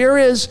Destroyer. Here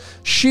is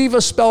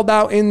Shiva spelled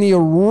out in the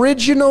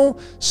original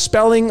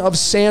spelling of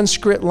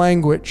Sanskrit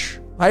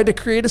language. I had to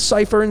create a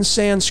cipher in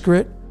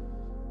Sanskrit.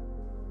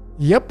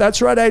 Yep,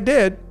 that's right, I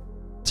did.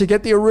 To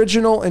get the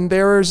original, and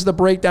there's the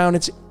breakdown.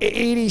 It's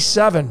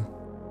 87,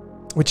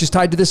 which is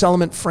tied to this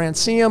element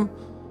francium,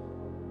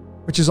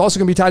 which is also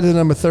going to be tied to the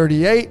number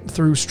 38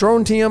 through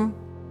strontium.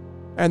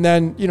 And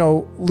then,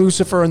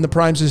 Lucifer and the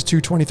primes is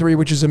 223,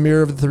 which is a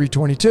mirror of the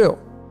 322.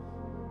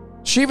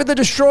 Shiva the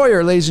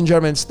Destroyer, ladies and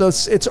gentlemen,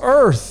 it's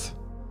Earth.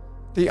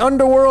 The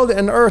underworld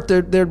and Earth,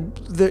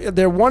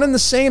 they're one and the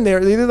same.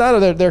 They're either that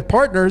or they're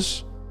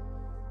partners.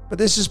 But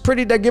this is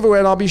pretty dead giveaway,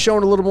 and I'll be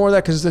showing a little more of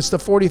that because it's the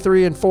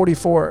 43 and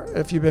 44.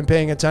 If you've been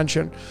paying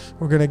attention,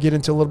 we're going to get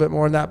into a little bit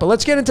more on that. But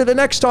let's get into the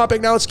next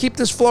topic now. Let's keep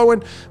this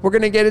flowing. We're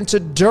going to get into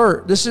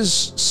dirt. This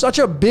is such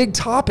a big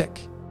topic.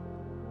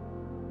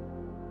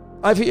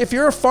 If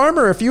you're a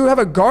farmer, if you have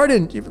a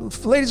garden,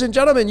 ladies and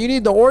gentlemen, you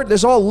need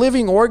there's all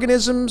living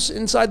organisms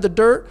inside the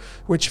dirt,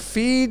 which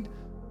feed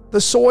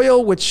the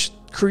soil, which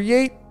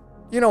create,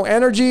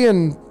 energy,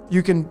 and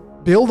you can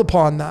build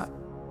upon that.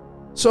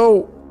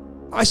 So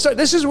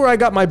this is where I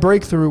got my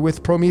breakthrough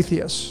with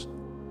Prometheus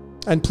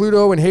and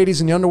Pluto and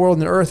Hades and the underworld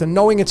and the earth, and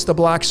knowing it's the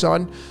black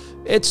sun.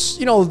 It's,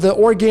 the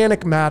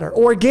organic matter.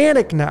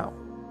 Organic now.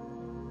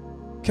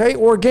 Okay,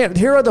 organic.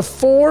 Here are the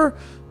four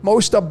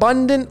most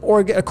abundant,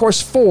 of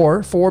course,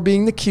 four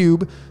being the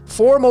cube,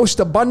 four most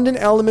abundant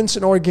elements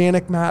in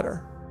organic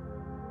matter.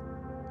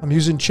 I'm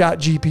using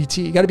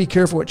ChatGPT. You got to be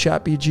careful with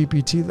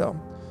ChatGPT, though.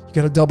 You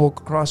got to double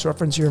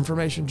cross-reference your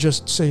information,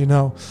 just so you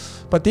know.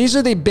 But these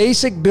are the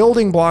basic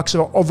building blocks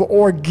of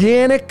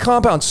organic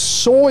compounds.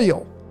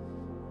 Soil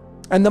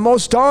And the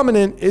most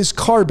dominant is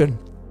carbon.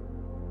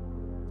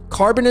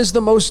 Carbon is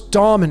the most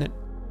dominant.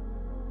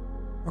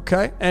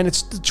 Okay? And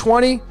it's the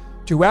 20.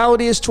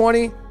 Duality is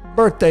 20.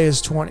 Birthday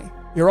is 20.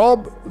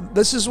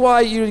 This is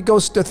why you go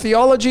to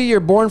theology, you're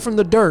born from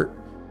the dirt.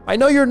 I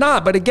know you're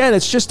not, but again,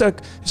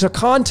 it's a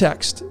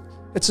context.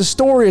 It's a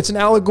story. It's an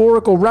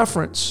allegorical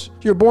reference.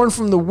 You're born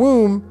from the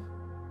womb,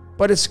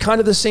 but it's kind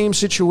of the same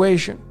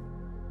situation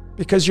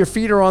because your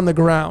feet are on the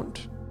ground.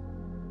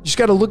 You just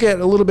got to look at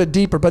it a little bit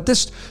deeper. But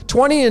this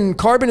 20 in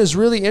carbon is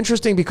really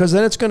interesting because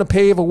then it's going to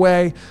pave a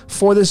way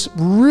for this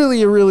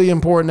really, really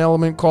important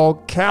element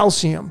called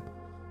calcium.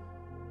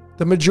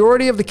 The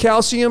majority of the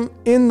calcium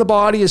in the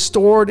body is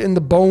stored in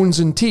the bones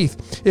and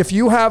teeth. If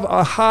you have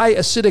a high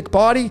acidic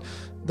body,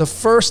 the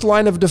first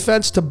line of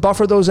defense to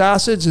buffer those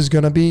acids is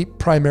going to be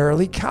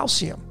primarily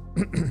calcium.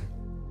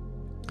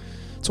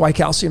 That's why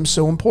calcium is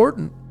so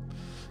important.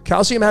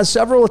 Calcium has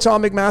several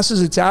atomic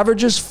masses. Its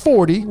average is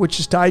 40, which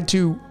is tied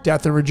to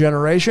death and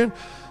regeneration.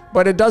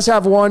 But it does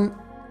have one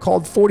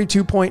called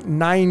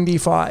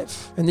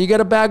 42.95. And you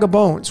get a bag of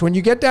bones. When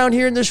you get down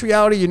here in this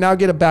reality, you now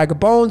get a bag of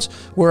bones.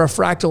 We're a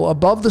fractal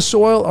above the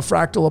soil, a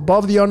fractal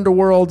above the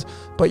underworld,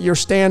 but you're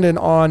standing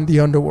on the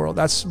underworld.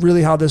 That's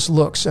really how this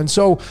looks. And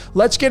so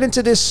let's get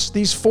into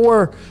these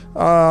four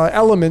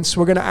elements.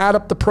 We're going to add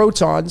up the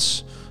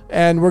protons,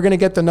 and we're going to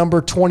get the number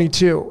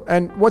 22.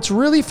 And what's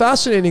really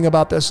fascinating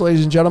about this,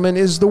 ladies and gentlemen,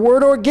 is the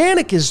word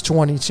organic is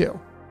 22.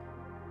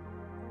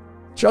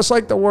 Just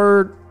like the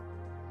word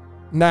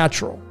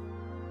natural.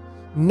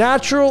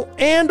 Natural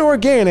and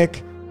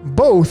organic,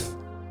 both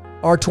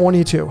are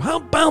 22. How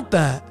about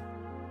that?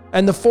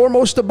 And the four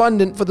most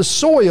abundant for the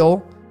soil,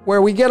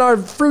 where we get our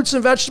fruits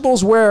and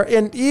vegetables,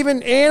 and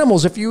even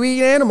animals, if you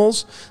eat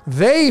animals,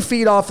 they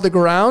feed off the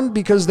ground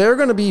because they're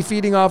going to be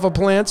feeding off of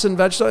plants and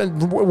vegetables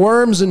and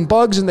worms and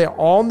bugs, and they're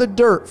all in the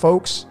dirt,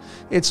 folks.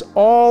 It's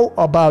all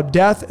about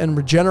death and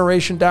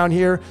regeneration down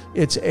here.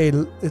 It's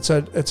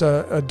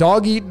a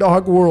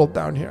dog-eat-dog world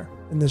down here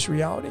in this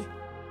reality.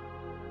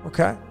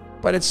 Okay?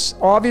 But it's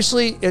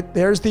obviously,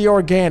 there's the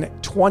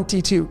organic,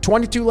 22.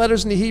 22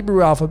 letters in the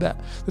Hebrew alphabet.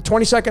 The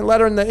 22nd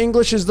letter in the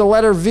English is the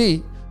letter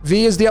V.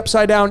 V is the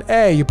upside down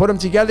A. You put them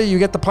together, you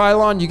get the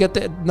pylon, you get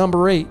the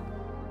number 8.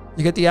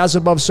 You get the as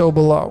above, so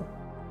below.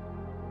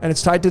 And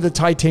it's tied to the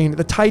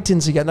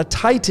Titans again. The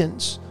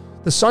Titans,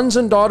 the sons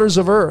and daughters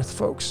of Earth,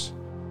 folks.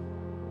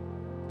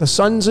 The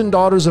sons and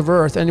daughters of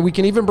Earth. And we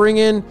can even bring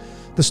in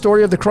the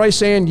story of the Christ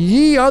saying,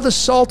 ye are the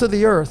salt of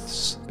the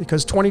earth,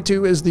 because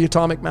 22 is the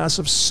atomic mass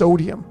of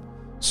sodium.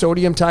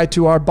 Sodium tied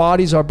to our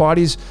bodies. Our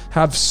bodies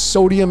have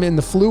sodium in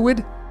the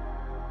fluid.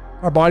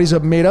 Our bodies are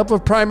made up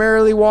of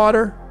primarily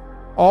water.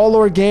 All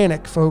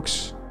organic,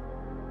 folks.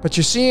 But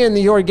you're seeing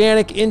the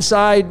organic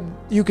inside.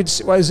 You could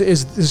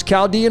is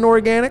Chaldean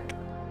organic?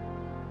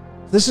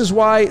 This is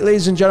why,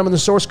 ladies and gentlemen, the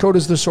source code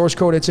is the source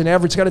code. It's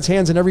got its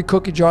hands in every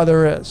cookie jar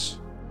there is.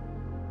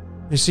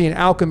 You're seeing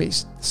alchemy,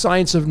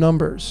 science of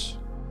numbers,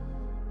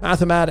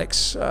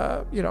 mathematics,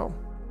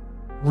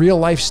 real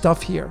life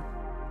stuff here.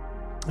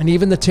 And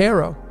even the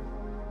tarot.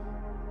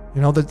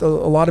 You know, a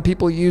lot of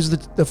people use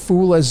the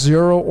Fool as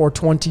 0 or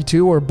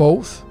 22 or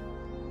both.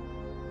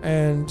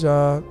 And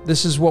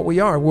this is what we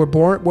are. We're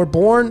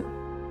born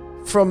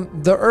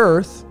from the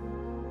earth,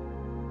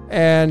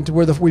 and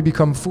we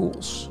become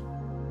fools.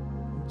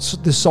 So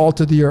the salt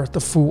of the earth, the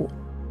fool.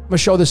 I'm going to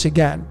show this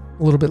again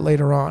a little bit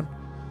later on.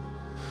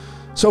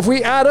 So if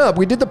we add up,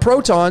 we did the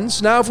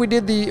protons. Now if we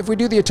do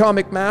the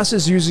atomic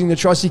masses using the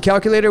trusty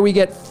calculator, we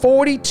get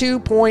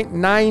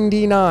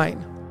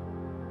 42.99.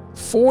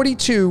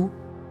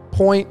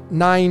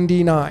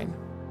 42.99.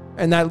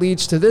 And that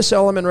leads to this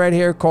element right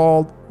here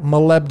called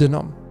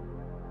molybdenum.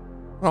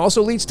 It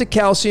also leads to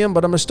calcium,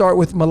 but I'm going to start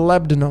with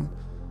molybdenum.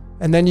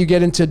 And then you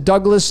get into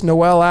Douglas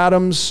Noel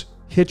Adams'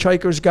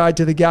 Hitchhiker's Guide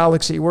to the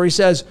Galaxy, where he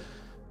says,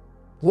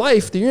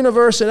 life, the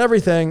universe, and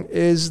everything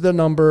is the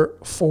number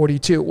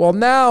 42. Well,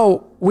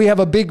 now we have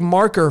a big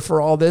marker for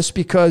all this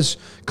because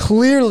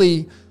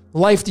clearly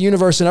life, the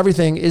universe, and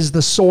everything is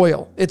the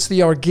soil. It's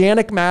the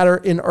organic matter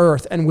in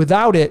Earth. And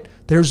without it,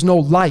 there's no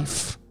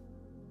life.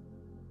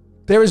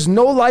 There is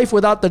no life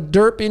without the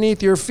dirt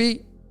beneath your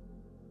feet.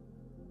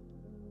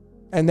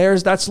 And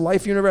that's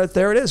life, universe.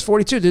 There it is,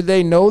 42. Did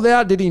they know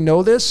that? Did he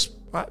know this?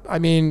 I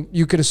mean,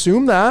 you could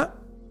assume that.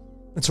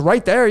 It's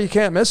right there. You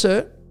can't miss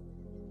it.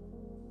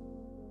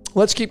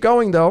 Let's keep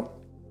going, though.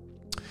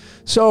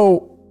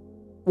 So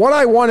what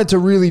I wanted to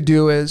really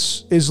do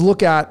is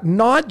look at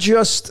not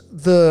just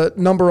the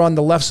number on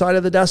the left side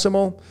of the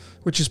decimal,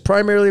 which is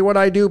primarily what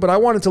I do, but I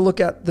wanted to look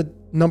at the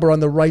number on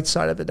the right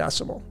side of the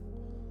decimal.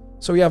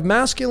 So we have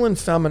masculine,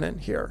 feminine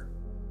here.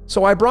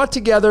 So I brought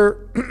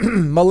together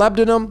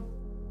molybdenum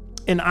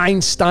and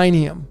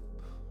Einsteinium.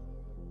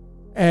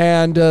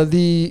 And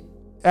the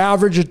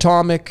average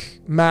atomic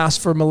mass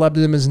for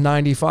molybdenum is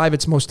 95.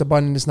 Its most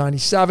abundant is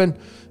 97.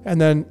 And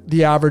then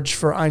the average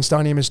for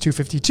Einsteinium is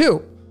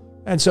 252.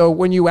 And so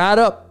when you add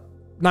up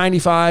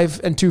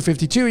 95 and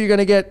 252, you're going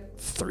to get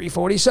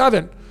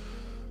 347.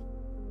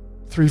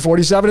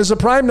 347 is a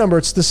prime number.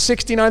 It's the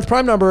 69th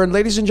prime number. And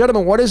ladies and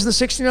gentlemen, what is the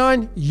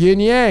 69? Yin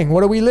yang.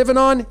 What are we living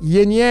on?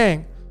 Yin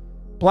yang.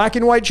 Black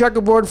and white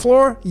checkerboard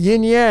floor,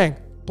 yin yang.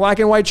 Black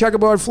and white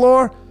checkerboard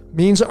floor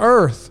means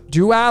earth.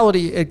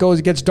 Duality. It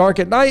gets dark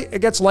at night. It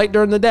gets light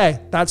during the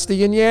day. That's the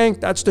yin yang.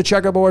 That's the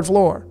checkerboard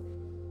floor.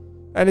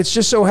 And it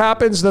just so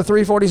happens the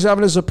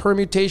 347 is a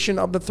permutation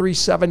of the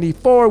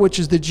 374, which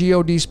is the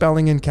God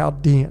spelling in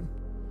Chaldean.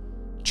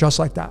 Just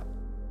like that.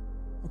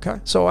 Okay,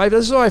 so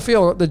this is how I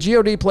feel. The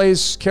God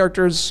plays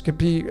characters, could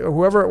be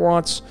whoever it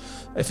wants.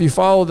 If you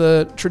follow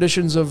the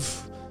traditions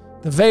of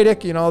the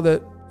Vedic, you know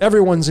that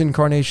everyone's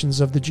incarnations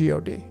of the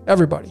God.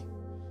 Everybody.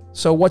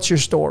 So what's your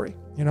story,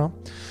 you know?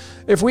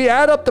 If we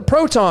add up the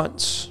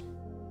protons,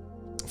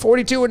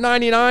 42 and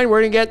 99, we're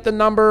going to get the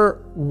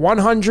number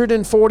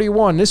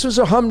 141. This was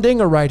a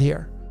humdinger right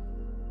here.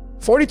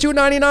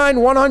 4299,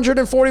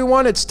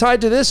 141. It's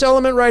tied to this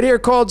element right here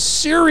called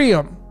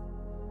cerium.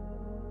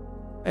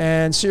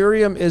 And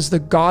cerium is the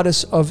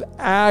goddess of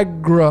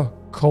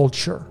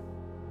agriculture.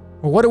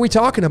 Well, what are we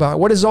talking about?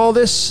 What is all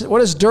this? What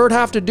does dirt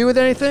have to do with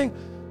anything?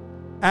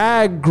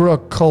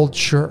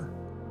 Agriculture.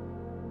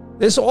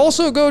 This will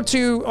also go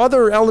to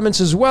other elements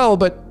as well,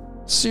 but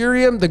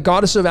cerium, the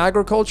goddess of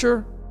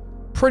agriculture,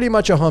 pretty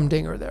much a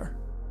humdinger there.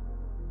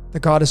 The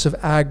goddess of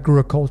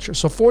agriculture.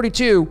 So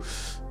 42,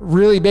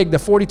 really big. The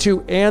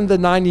 42 and the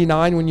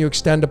 99, when you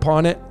extend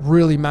upon it,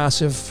 really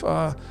massive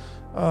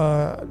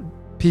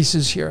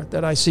pieces here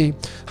that I see.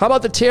 How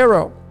about the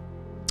tarot?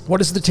 What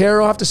does the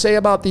tarot have to say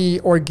about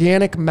the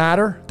organic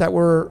matter that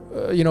we're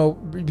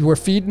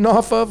feeding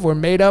off of, we're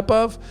made up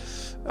of?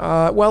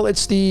 Well,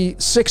 it's the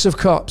Six of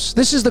Cups.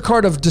 This is the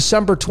card of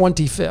December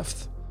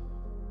 25th.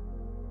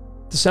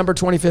 December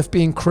 25th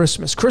being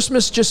Christmas.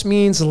 Christmas just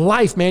means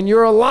life, man.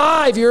 You're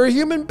alive. You're a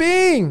human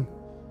being.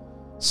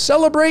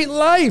 Celebrate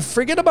life.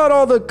 Forget about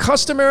all the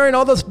customary and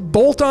all the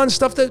bolt-on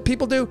stuff that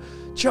people do.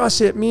 Just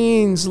it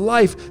means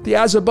life. The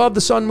as above,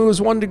 the sun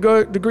moves 1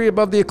 degree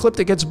above the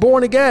ecliptic. It's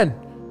born again.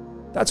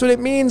 That's what it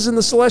means in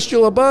the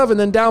celestial above, and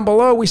then down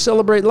below we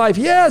celebrate life.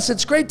 Yes,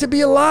 it's great to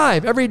be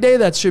alive. Every day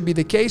that should be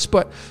the case,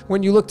 but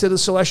when you look to the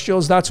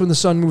celestials, that's when the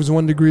sun moves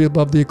 1 degree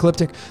above the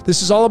ecliptic.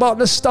 This is all about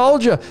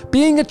nostalgia,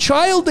 being a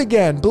child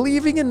again,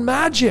 believing in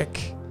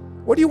magic.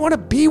 What do you want to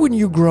be when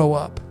you grow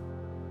up?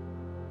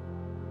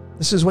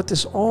 This is what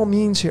this all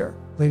means here,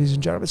 ladies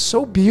and gentlemen. It's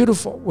so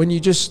beautiful when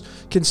you just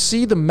can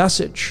see the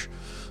message.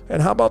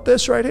 And how about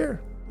this right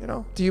here? You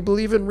know, do you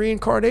believe in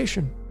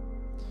reincarnation?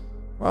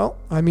 Well,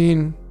 I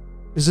mean,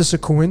 is this a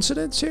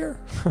coincidence here?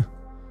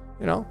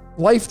 You know,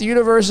 life, the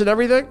universe, and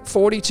everything.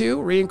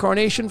 42,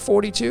 reincarnation,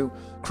 42,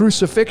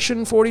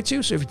 crucifixion,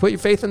 42. So if you put your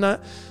faith in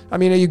that, I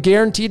mean, are you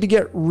guaranteed to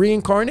get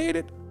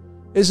reincarnated?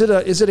 Is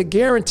it a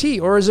guarantee,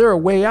 or is there a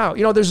way out?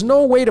 You know, there's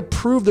no way to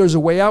prove there's a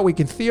way out. We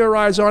can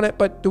theorize on it,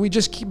 but do we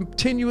just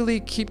continually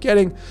keep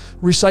getting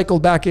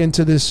recycled back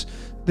into this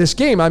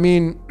game? I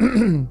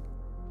mean,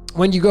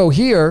 when you go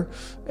here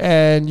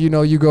and, you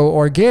know, you go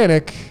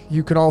organic,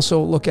 you can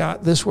also look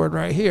at this word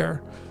right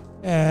here,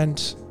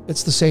 and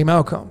it's the same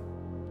outcome.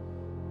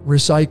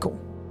 Recycle.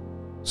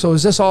 So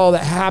is this all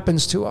that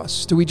happens to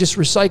us? Do we just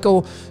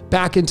recycle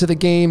back into the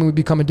game and we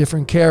become a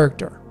different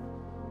character?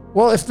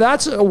 Well, if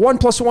that's a 1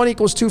 + 1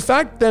 = 2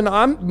 fact, then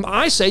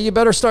I say you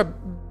better start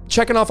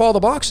checking off all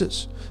the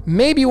boxes.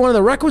 Maybe one of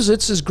the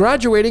requisites is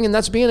graduating, and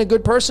that's being a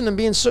good person and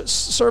being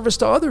service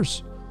to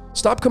others.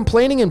 Stop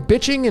complaining and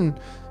bitching and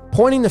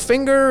pointing the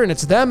finger, and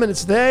it's them and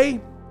it's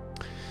they.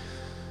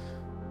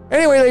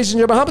 Anyway, ladies and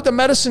gentlemen, how about the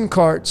medicine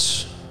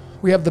cards?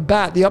 We have the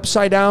bat, the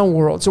upside down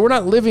world. So we're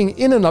not living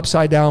in an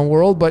upside down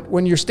world, but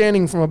when you're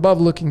standing from above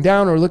looking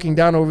down or looking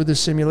down over the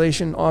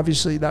simulation,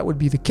 obviously that would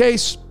be the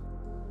case.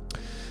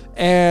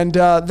 And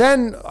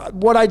then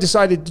what I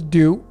decided to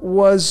do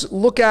was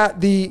look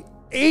at the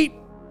 8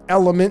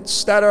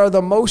 elements that are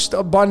the most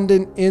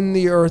abundant in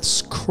the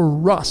Earth's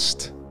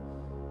crust.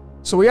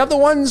 So we have the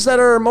ones that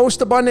are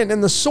most abundant in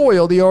the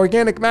soil, the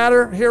organic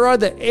matter. Here are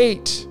the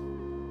 8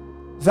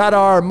 that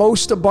are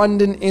most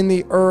abundant in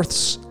the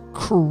Earth's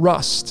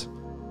crust.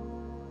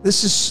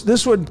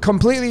 This one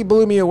completely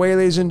blew me away,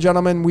 ladies and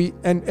gentlemen.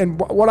 And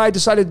what I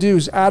decided to do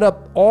is add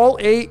up all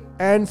 8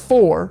 and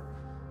 4.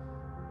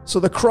 So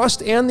the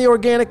crust and the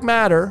organic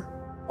matter,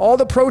 all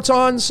the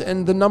protons,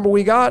 and the number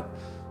we got,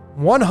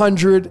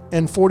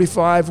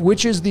 145,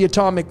 which is the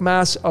atomic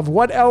mass of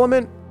what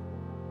element?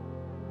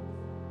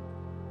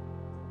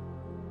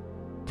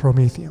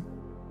 Promethium.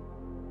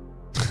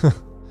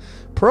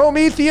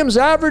 Promethium's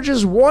average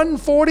is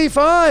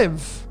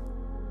 145.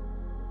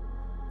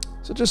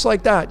 So just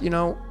like that, you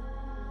know,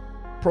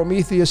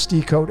 Prometheus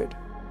decoded.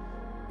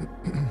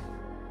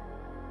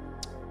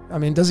 I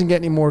mean, it doesn't get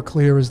any more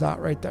clear as that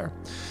right there.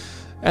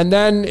 And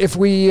then if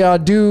we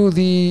do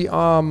the,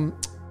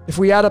 if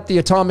we add up the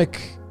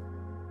atomic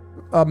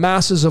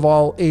masses of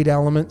all 8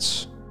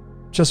 elements,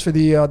 just for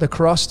the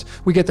crust,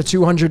 we get the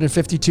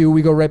 252.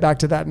 We go right back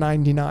to that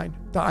 99,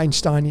 the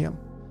Einsteinium.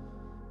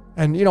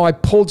 And, you know, I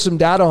pulled some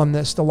data on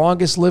this. The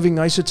longest living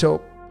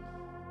isotope,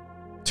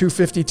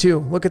 252.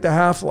 Look at the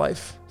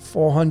half-life,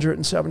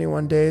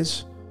 471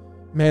 days.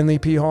 Manly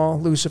P. Hall,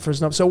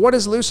 Lucifer's number. So what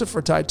is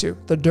Lucifer tied to?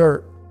 The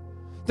dirt.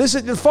 This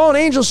is the fallen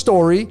angel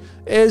story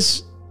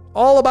is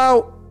all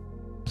about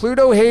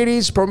Pluto,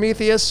 Hades,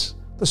 Prometheus,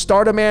 the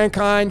start of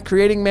mankind,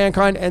 creating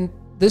mankind, and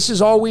this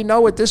is all we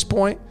know at this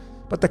point.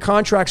 But the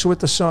contracts with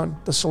the sun,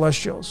 the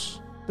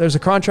celestials. There's a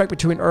contract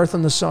between Earth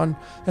and the sun,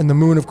 and the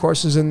moon, of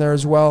course, is in there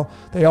as well.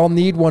 They all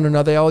need one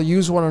another. They all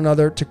use one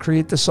another to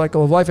create the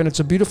cycle of life, and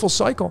it's a beautiful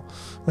cycle,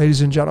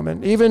 ladies and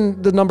gentlemen.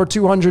 Even the number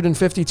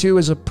 252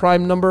 is a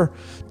prime number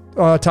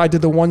tied to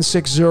the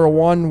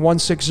 1601.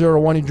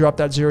 1601, you drop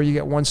that 0, you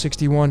get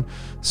 161.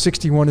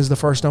 61 is the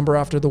first number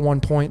after the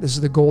 1 point. This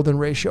is the golden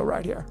ratio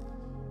right here.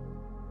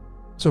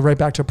 So right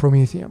back to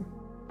Prometheus.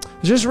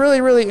 It's just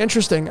really, really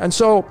interesting. And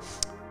so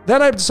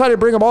then I decided to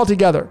bring them all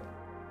together.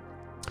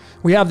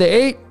 We have the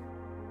 8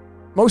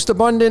 most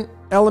abundant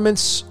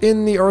elements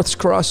in the Earth's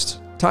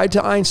crust tied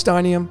to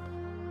Einsteinium.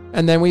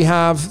 And then we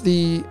have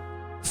the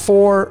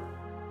 4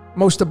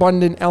 most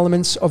abundant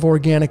elements of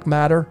organic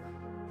matter.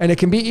 And it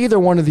can be either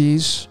one of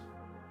these,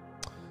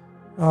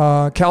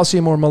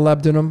 calcium or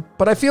molybdenum.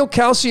 But I feel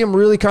calcium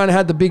really kind of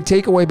had the big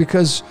takeaway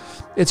because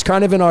it's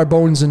kind of in our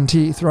bones and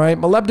teeth, right?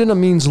 Molybdenum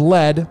means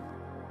lead.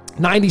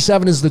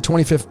 97 is the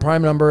 25th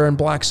prime number, and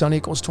black sun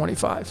equals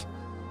 25.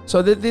 So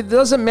it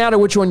doesn't matter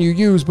which one you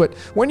use, but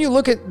when you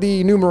look at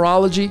the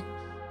numerology,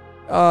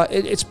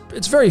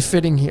 it's very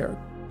fitting here.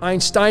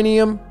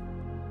 Einsteinium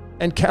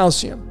and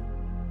calcium.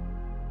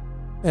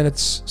 And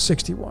it's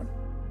 61.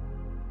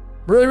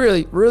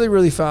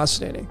 Really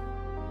fascinating.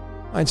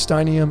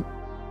 Einsteinium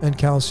and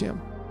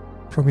calcium.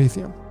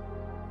 Prometheus.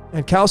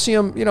 And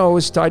calcium, you know,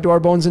 is tied to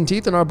our bones and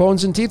teeth, and our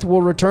bones and teeth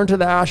will return to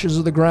the ashes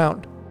of the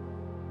ground.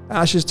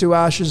 Ashes to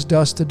ashes,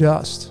 dust to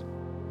dust.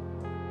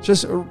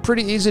 Just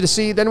pretty easy to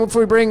see. Then if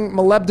we bring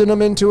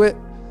molybdenum into it,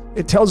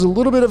 it tells a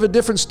little bit of a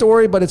different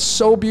story, but it's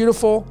so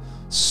beautiful.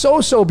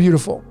 So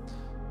beautiful.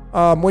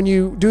 When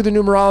you do the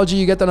numerology,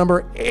 you get the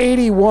number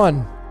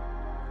 81.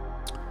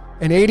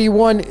 And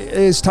 81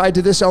 is tied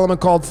to this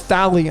element called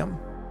thallium.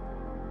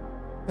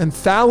 And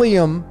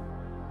thallium,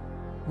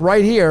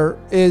 right here,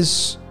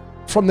 is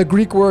from the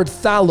Greek word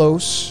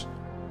thalos.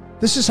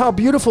 This is how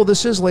beautiful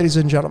this is, ladies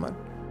and gentlemen.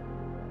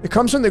 It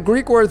comes from the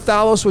Greek word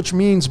thalos, which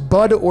means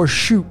bud or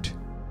shoot.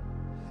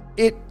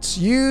 It's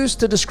used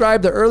to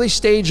describe the early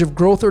stage of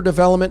growth or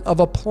development of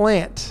a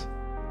plant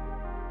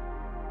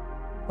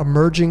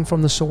emerging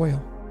from the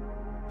soil.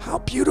 How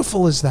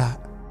beautiful is that?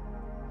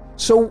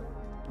 So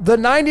the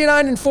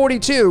 99 and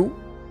 42,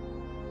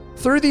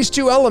 through these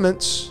 2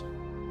 elements,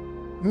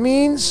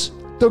 means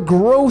the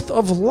growth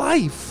of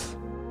life,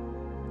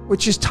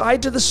 which is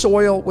tied to the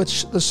soil,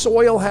 which the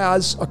soil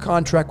has a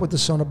contract with the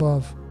sun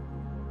above.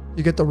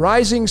 You get the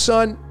rising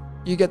sun,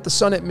 you get the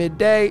sun at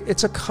midday.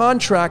 It's a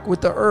contract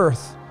with the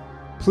earth.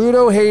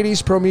 Pluto,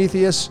 Hades,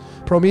 Prometheus.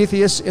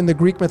 Prometheus in the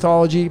Greek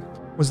mythology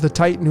was the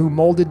Titan who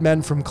molded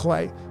men from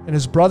clay. And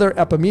his brother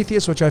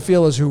Epimetheus, which I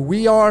feel is who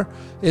we are,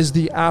 is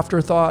the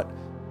afterthought.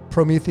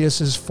 Prometheus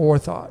is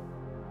forethought.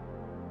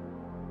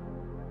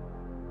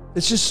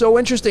 It's just so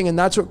interesting, and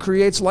that's what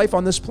creates life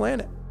on this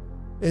planet,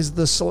 is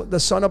the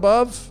sun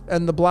above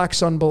and the black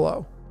sun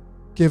below,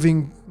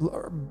 giving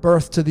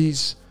birth to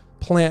these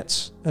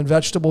plants and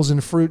vegetables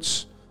and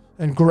fruits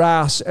and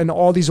grass and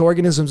all these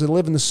organisms that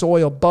live in the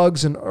soil,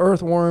 bugs and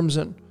earthworms,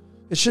 and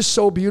it's just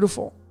so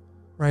beautiful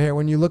right here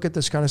when you look at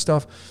this kind of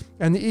stuff.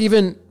 And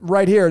even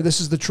right here,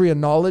 this is the tree of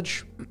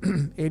knowledge,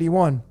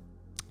 81.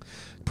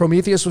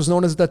 Prometheus was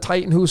known as the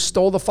Titan who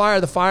stole the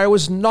fire. The fire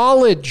was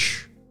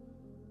knowledge.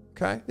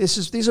 Okay,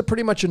 these are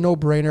pretty much a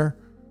no-brainer.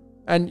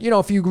 And you know,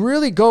 if you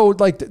really go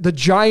like the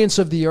giants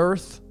of the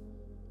earth,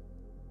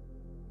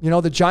 you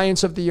know, the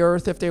giants of the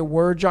earth, if they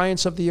were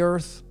giants of the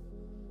earth,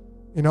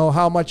 you know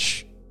how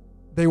much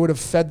they would have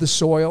fed the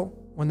soil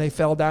when they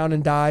fell down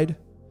and died.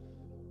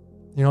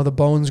 You know, the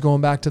bones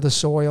going back to the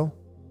soil.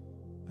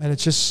 And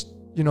it's just,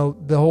 you know,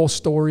 the whole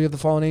story of the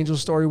fallen angel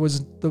story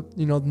was the,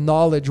 you know,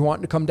 knowledge,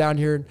 wanting to come down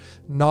here and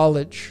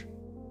knowledge.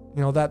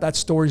 You know, that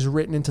story's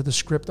written into the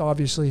script,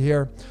 obviously,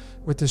 here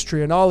with this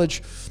tree of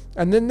knowledge.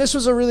 And then this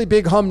was a really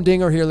big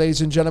humdinger here,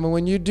 ladies and gentlemen.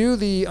 When you do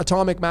the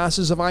atomic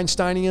masses of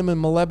Einsteinium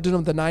and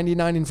molybdenum, the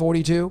 99 and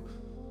 42,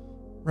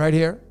 right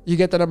here, you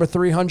get the number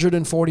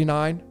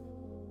 349.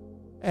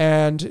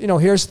 And, you know,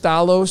 here's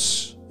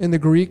Thalos in the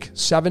Greek,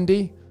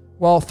 70.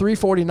 Well,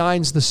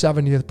 349 is the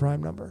 70th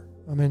prime number.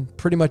 I mean,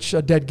 pretty much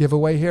a dead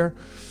giveaway here.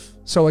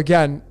 So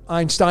again,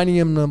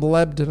 Einsteinium and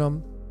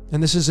molybdenum,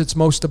 and this is its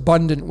most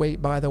abundant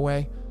weight, by the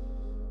way.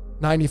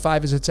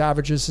 95 is its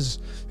average. This is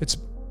its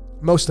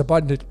most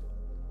abundant.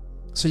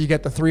 So you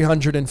get the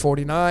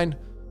 349,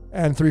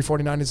 and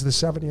 349 is the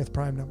 70th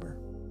prime number.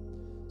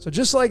 So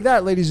just like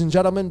that, ladies and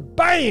gentlemen,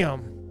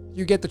 bam!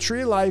 You get the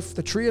tree of life,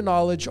 the tree of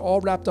knowledge,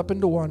 all wrapped up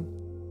into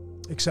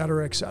one,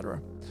 etc.,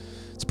 etc.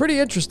 It's pretty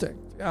interesting,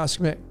 if you ask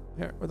me,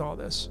 here, with all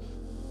this.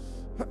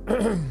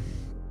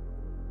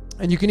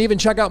 And you can even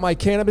check out my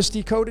Cannabis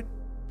Decoded.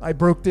 I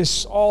broke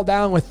this all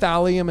down with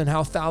thallium and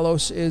how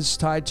Thalos is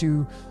tied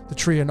to the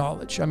tree of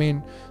knowledge. I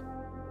mean,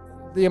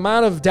 the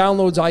amount of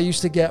downloads I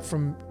used to get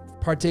from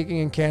partaking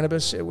in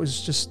cannabis, it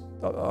was just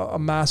a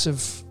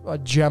massive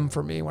gem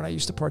for me when I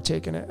used to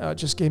partake in it. It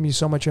just gave me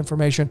so much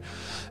information.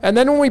 And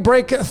then when we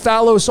break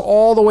Thalos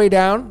all the way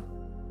down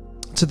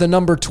to the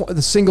number,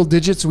 the single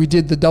digits, we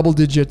did the double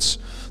digits.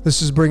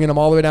 This is bringing them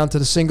all the way down to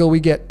the single. We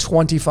get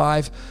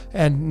 25,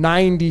 and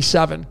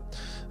 97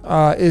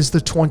 is the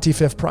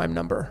 25th prime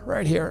number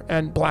right here.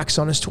 And Black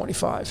Sun is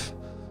 25.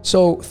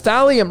 So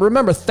thallium,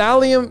 remember,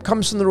 thallium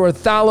comes from the word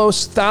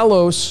thalos.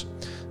 Thalos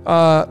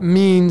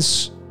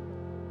means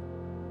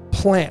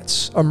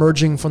plants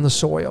emerging from the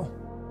soil.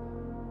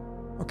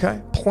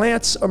 Okay?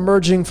 Plants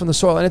emerging from the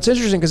soil. And it's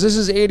interesting because this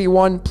is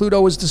 81.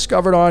 Pluto was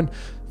discovered on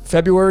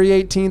February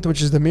 18th,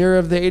 which is the mirror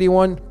of the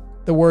 81.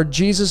 The word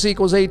Jesus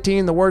equals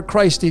 18. The word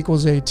Christ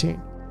equals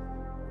 18.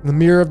 The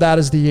mirror of that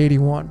is the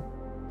 81.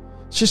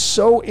 It's just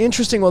so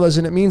interesting with us,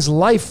 and it means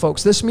life,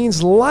 folks. This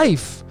means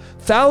life.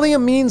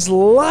 Thallium means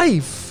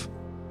life.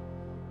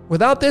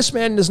 Without this,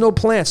 man, there's no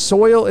plants.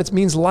 Soil, it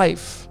means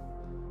life.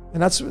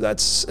 And it's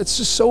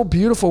just so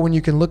beautiful when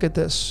you can look at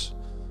this.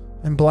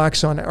 And Black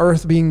Sun,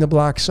 Earth being the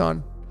Black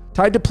Sun.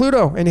 Tied to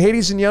Pluto and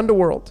Hades in the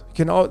underworld.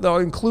 You can they'll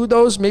include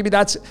those. Maybe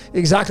that's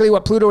exactly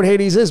what Pluto and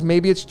Hades is.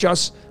 Maybe it's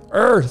just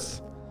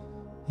Earth,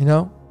 you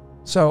know?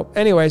 So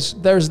anyways,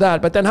 there's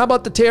that. But then how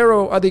about the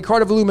tarot, the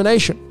card of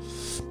illumination?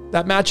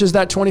 That matches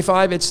that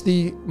 25. It's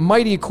the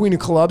mighty Queen of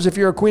Clubs. If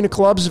you're a Queen of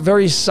Clubs,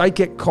 very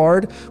psychic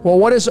card. Well,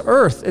 what is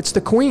Earth? It's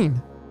the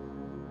Queen.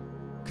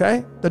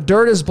 Okay? The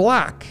dirt is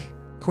black.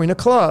 Queen of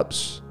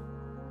Clubs.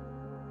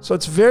 So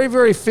it's very,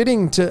 very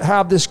fitting to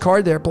have this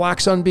card there.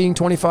 Black Sun being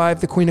 25,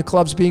 the Queen of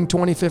Clubs being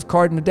 25th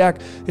card in the deck.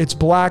 It's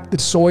black. The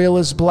soil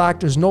is black.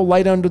 There's no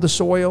light under the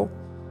soil.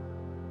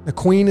 The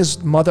Queen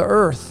is Mother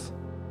Earth.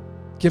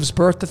 Gives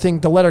birth to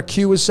things. The letter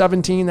Q is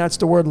 17. That's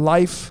the word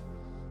life.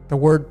 The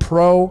word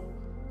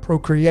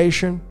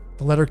procreation.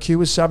 The letter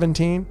Q is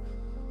 17.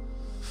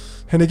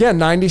 And again,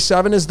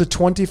 97 is the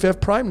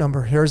 25th prime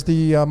number. Here's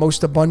the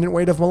most abundant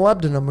weight of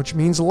molybdenum, which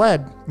means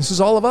lead. This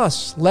is all of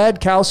us. Lead,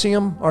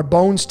 calcium, our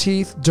bones,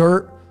 teeth,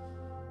 dirt,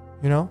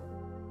 you know?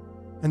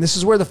 And this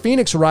is where the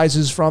phoenix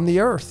rises from the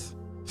earth.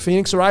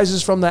 Phoenix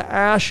rises from the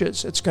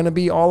ashes. It's going to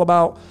be all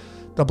about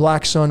the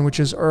Black Sun,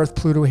 which is Earth,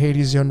 Pluto,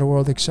 Hades, the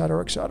underworld,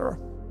 etc., etc.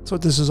 That's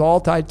what this is all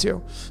tied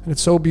to. And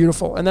it's so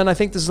beautiful. And then I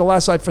think this is the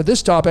last slide for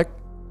this topic.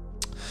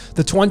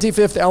 The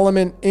 25th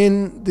element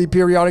in the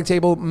periodic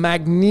table,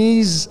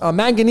 manganese,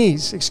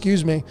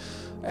 excuse me.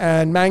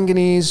 And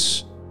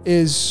manganese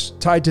is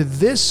tied to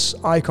this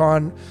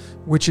icon,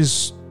 which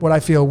is what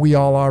I feel we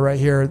all are right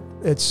here.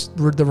 It's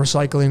the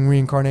recycling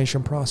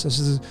reincarnation process.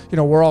 This is, you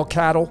know, we're all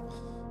cattle.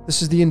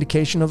 This is the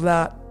indication of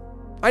that.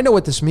 I know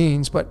what this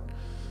means, but,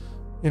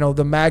 you know,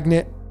 the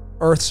magnet,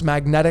 Earth's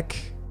magnetic.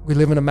 We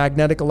live in a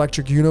magnetic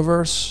electric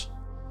universe.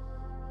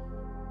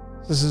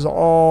 This is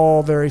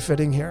all very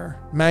fitting here.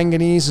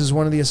 Manganese is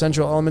one of the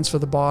essential elements for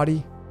the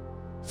body.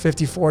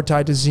 54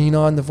 tied to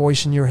xenon, the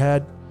voice in your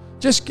head.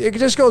 It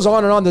just goes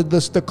on and on.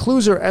 The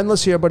clues are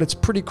endless here, but it's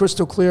pretty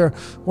crystal clear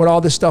what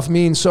all this stuff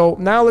means. So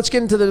now let's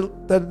get into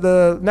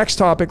the next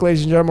topic,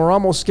 ladies and gentlemen. We're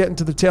almost getting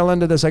to the tail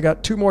end of this. I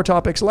got 2 more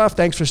topics left.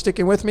 Thanks for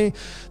sticking with me.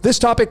 This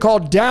topic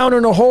called Down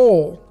in a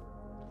Hole,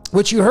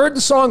 which you heard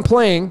the song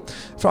playing.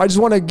 So I just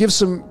want to give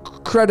some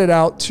credit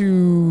out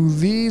to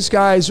these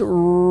guys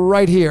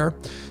right here.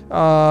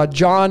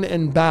 John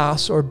and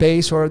Bass or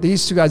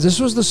these 2 guys. This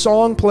was the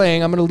song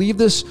playing. I'm going to leave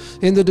this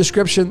in the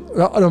description.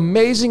 An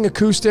amazing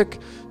acoustic.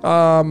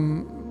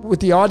 With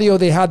the audio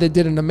they had, they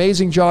did an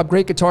amazing job.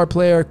 Great guitar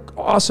player,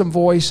 awesome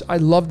voice. I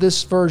love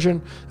this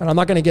version, and I'm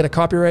not going to get a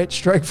copyright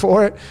strike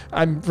for it.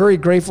 I'm very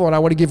grateful, and I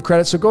want to give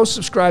credit. So go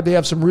subscribe. They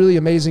have some really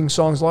amazing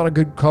songs, a lot of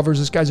good covers.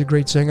 This guy's a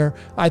great singer,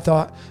 I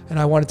thought, and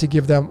I wanted to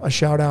give them a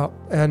shout out.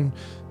 And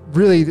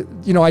really,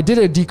 you know, I did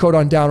a decode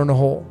on Down in a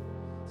Hole.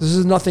 This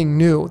is nothing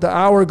new. The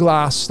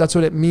hourglass, that's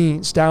what it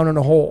means, down in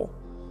a hole.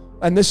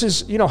 And this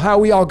is, you know, how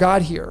we all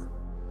got here.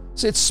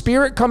 So it's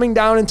spirit coming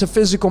down into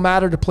physical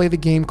matter to play the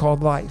game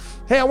called life.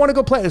 Hey, I want to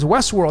go play it. It's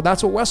Westworld.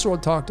 That's what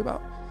Westworld talked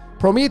about.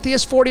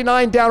 Prometheus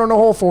 49, down in a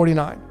hole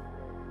 49.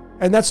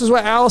 And that's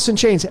what Alice in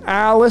Chains.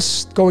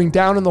 Alice going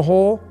down in the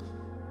hole,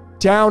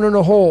 down in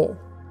a hole,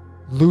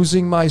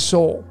 losing my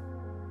soul.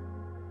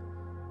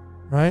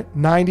 Right?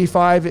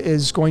 95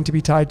 is going to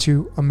be tied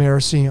to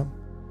Americium.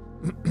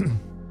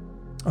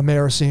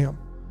 Americium.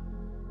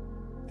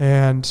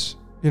 And,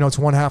 you know, it's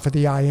 1/2 of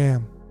the I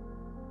am.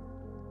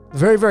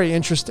 Very, very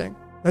interesting.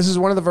 This is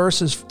one of the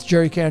verses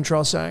Jerry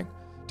Cantrell sang.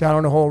 Down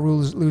in a hole,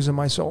 losing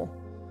my soul.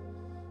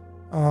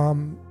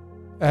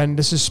 And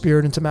this is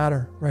spirit into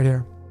matter right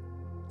here.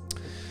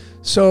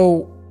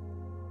 So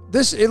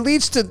it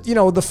leads to, you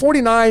know, the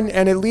 49,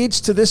 and it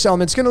leads to this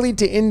element. It's going to lead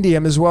to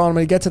indium as well. I'm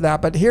going to get to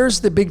that. But here's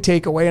the big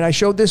takeaway. And I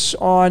showed this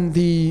on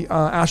the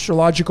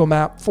astrological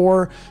map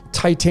for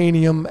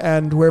titanium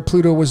and where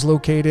Pluto was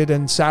located,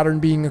 and Saturn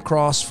being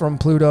across from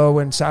Pluto,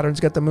 and Saturn's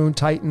got the moon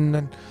Titan,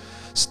 and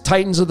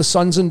Titans are the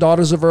sons and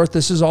daughters of Earth.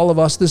 This is all of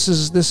us. This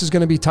is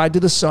going to be tied to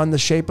the sun, the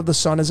shape of the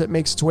sun as it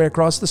makes its way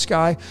across the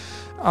sky.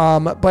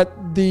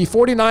 But the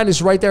 49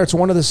 is right there. It's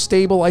one of the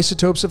stable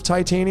isotopes of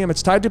titanium.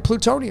 It's tied to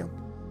plutonium.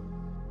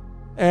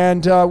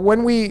 And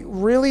when we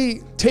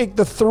really take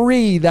the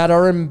three that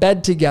are in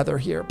bed together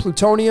here,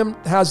 plutonium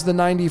has the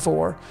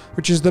 94,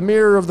 which is the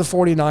mirror of the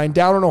 49.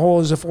 Down in a hole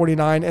is a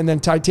 49. And then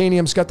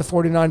titanium's got the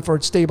 49 for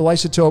its stable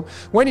isotope.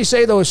 When you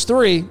say those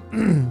three,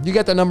 you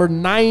get the number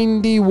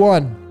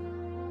 91.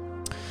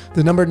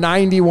 The number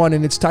 91,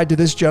 and it's tied to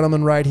this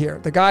gentleman right here.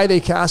 The guy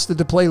they casted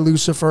to play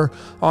Lucifer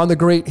on the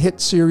great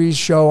hit series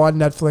show on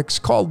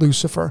Netflix called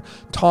Lucifer,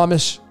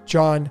 Thomas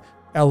John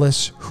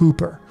Ellis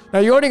Hooper. Now,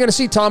 you're only going to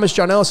see Thomas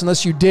John Ellis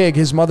unless you dig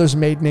his mother's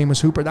maiden name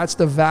was Hooper. That's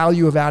the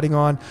value of adding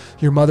on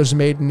your mother's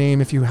maiden name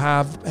if you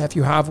have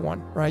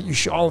one,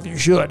 right? All of you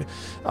should.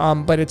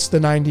 But it's the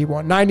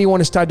 91.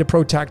 91 is tied to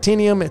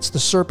protactinium. It's the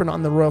serpent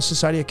on the Royal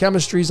Society of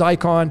Chemistry's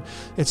icon.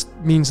 It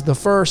means the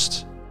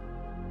first.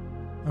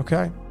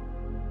 Okay.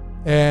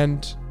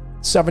 And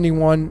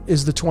 71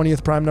 is the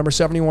 20th prime number.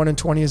 71 and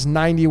 20 is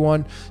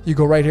 91. You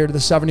go right here to the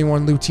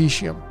 71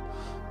 lutetium.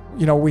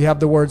 You know, we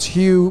have the words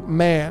hue,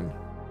 man.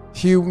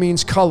 Hue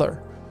means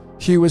color.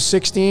 Hue is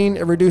 16,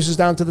 it reduces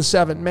down to the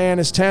 7. Man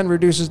is 10,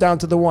 reduces down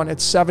to the 1.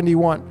 It's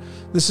 71.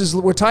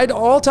 We're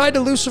all tied to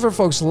Lucifer,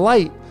 folks.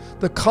 Light,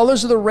 the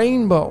colors of the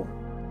rainbow.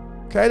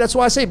 Okay, that's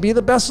why I say be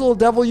the best little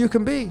devil you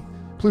can be.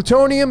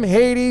 Plutonium,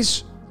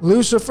 Hades,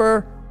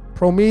 Lucifer,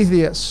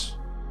 Prometheus,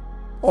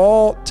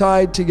 all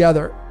tied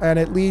together, and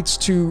it leads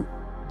to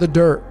the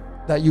dirt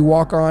that you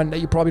walk on that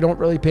you probably don't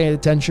really pay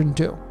attention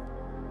to.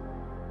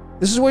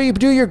 This is where you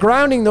do your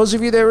grounding. Those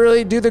of you that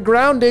really do the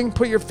grounding,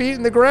 put your feet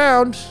in the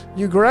ground.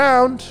 You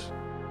ground.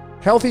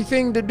 Healthy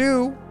thing to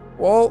do.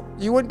 Well,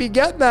 you wouldn't be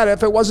getting that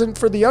if it wasn't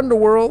for the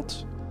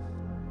underworld.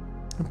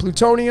 And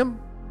plutonium,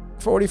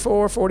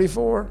 44,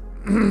 44.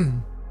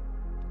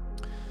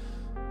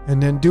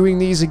 And then doing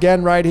these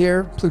again right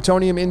here.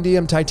 Plutonium,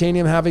 indium,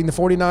 titanium having the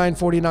 49,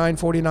 49,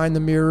 49, the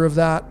mirror of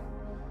that.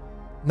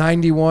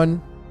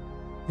 91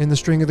 in the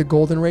string of the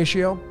golden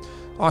ratio.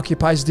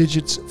 Occupies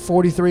digits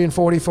 43 and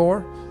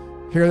 44.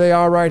 Here they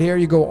are right here.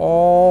 You go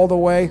all the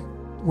way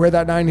where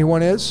that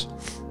 91 is.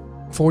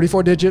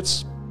 44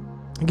 digits.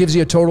 It gives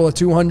you a total of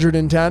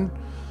 210.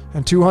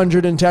 And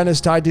 210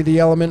 is tied to the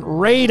element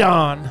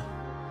radon,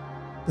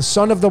 the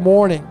son of the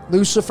morning.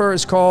 Lucifer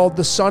is called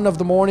the son of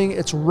the morning.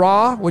 It's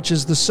Ra, which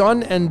is the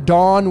sun, and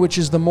dawn, which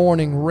is the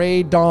morning.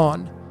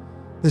 Radon.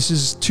 This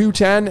is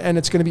 210, and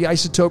it's going to be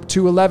isotope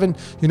 211.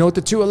 You know what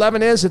the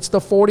 211 is? It's the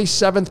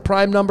 47th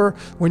prime number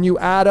when you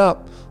add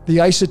up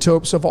the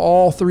isotopes of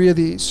all three of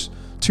these.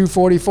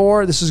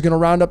 244, this is going to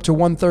round up to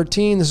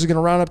 113. This is going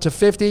to round up to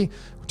 50.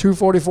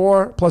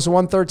 244 plus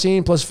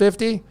 113 plus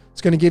 50,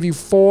 it's going to give you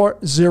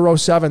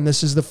 407.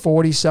 This is the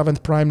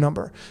 47th prime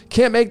number.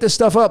 Can't make this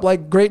stuff up,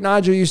 like Great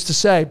Nigel used to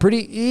say.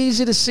 Pretty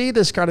easy to see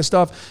this kind of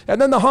stuff.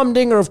 And then the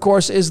humdinger, of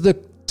course, is the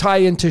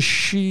tie-in to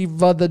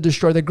Shiva the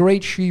Destroyer, the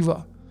great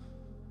Shiva.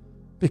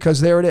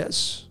 Because there it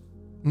is.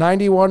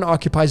 91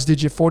 occupies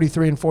digit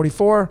 43 and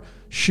 44.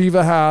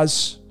 Shiva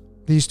has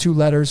these two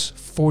letters,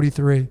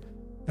 43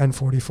 and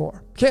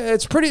 44.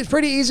 It's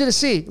pretty easy to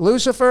see.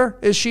 Lucifer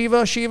is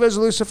Shiva. Shiva is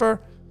Lucifer.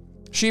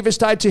 Shiva is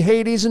tied to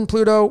Hades and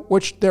Pluto,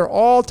 which they're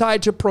all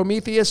tied to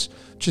Prometheus,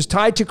 which is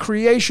tied to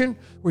creation,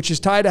 which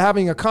is tied to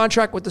having a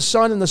contract with the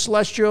sun and the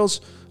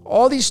celestials.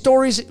 All these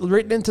stories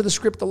written into the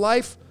script of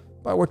life,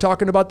 but we're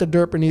talking about the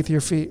dirt beneath your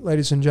feet,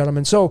 ladies and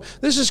gentlemen. So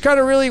this is kind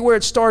of really where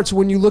it starts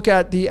when you look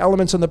at the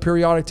elements on the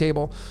periodic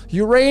table.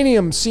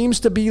 Uranium seems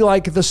to be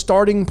like the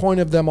starting point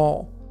of them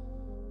all.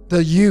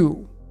 The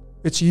you.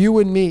 It's you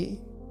and me.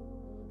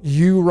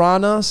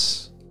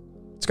 Uranus.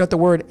 It's got the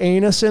word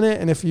anus in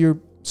it, and if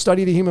you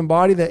study the human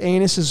body, the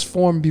anus is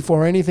formed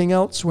before anything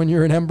else when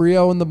you're an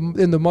embryo in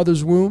the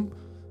mother's womb.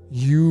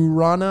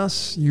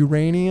 Uranus,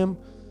 uranium.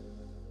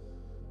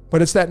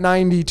 But it's that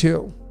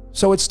 92.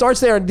 So it starts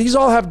there, and these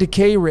all have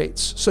decay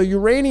rates. So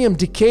uranium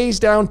decays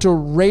down to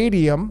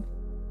radium.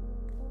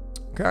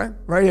 Okay,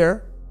 right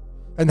here.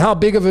 And how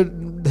big of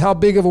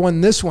a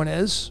one this one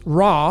is,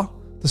 Ra,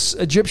 the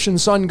Egyptian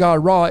sun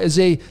god Ra, is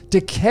a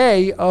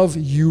decay of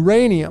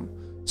uranium.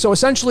 So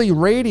essentially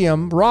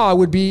radium, Ra,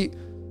 would be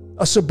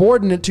a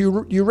subordinate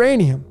to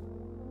uranium.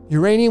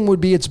 Uranium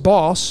would be its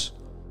boss,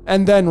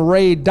 and then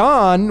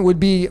radon would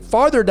be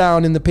farther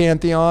down in the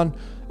pantheon,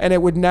 and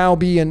it would now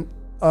be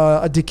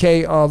a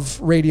decay of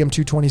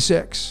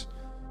radium-226.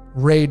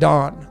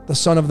 Radon, the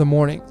son of the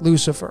morning,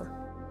 Lucifer.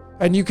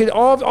 And you can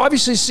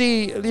obviously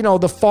see, you know,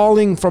 the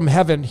falling from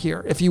heaven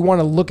here, if you want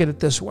to look at it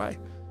this way,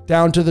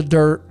 down to the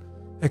dirt,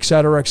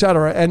 etc.,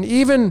 etc. And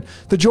even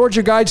the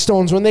Georgia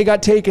Guidestones, when they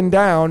got taken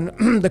down,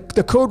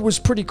 the code was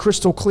pretty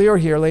crystal clear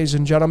here, ladies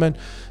and gentlemen.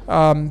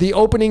 The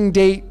opening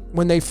date,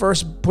 when they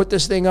first put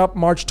this thing up,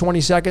 March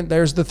 22nd,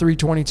 there's the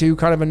 322,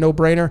 kind of a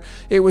no-brainer.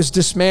 It was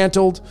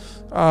dismantled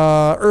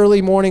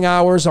early morning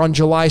hours on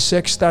July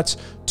 6th. That's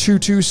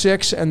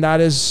 226, and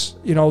that is,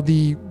 you know,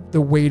 the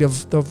weight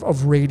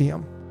of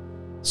radium.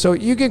 So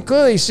you can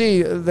clearly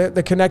see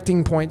the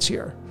connecting points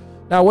here.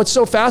 Now, what's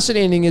so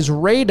fascinating is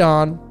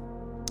radon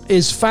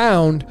is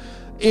found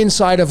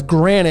inside of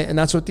granite, and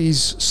that's what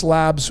these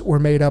slabs were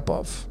made up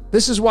of.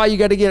 This is why you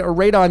got to get a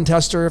radon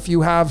tester if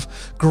you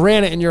have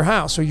granite in your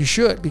house, or you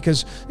should,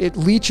 because it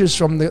leaches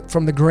from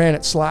the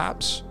granite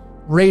slabs.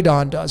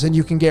 Radon does, and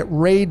you can get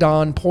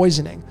radon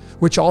poisoning,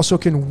 which also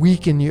can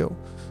weaken you.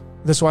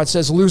 That's why it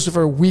says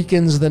Lucifer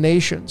weakens the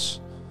nations.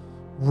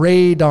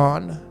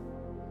 Radon.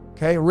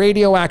 Okay,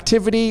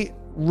 radioactivity,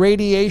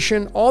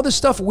 radiation, all this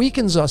stuff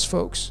weakens us,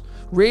 folks.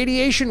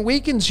 Radiation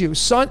weakens you.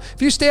 Sun,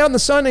 if you stay out in the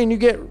sun and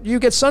you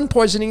get sun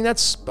poisoning,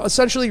 that's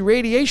essentially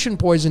radiation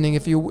poisoning,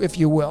 if you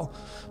will.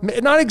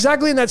 Not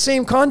exactly in that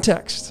same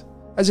context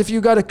as if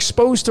you got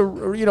exposed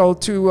to, you know,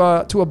 to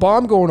a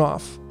bomb going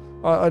off,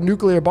 a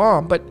nuclear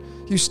bomb, but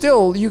you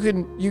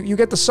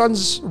get the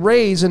sun's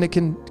rays and it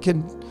can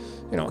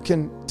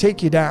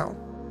take you down.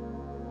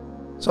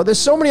 So there's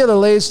so many other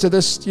layers to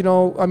this, you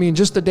know. I mean,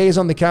 just the days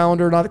on the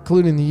calendar, not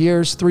including the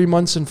years, 3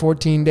 months and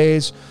 14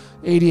 days.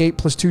 88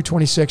 plus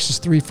 226 is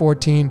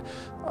 314.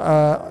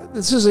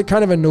 This is a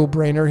kind of a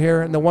no-brainer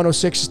here. And the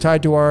 106 is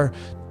tied to our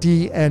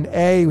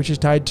DNA, which is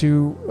tied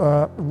to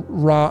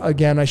Ra.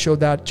 Again, I showed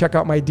that. Check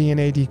out my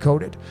DNA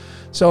Decoded.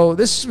 So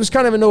this was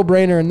kind of a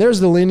no-brainer. And there's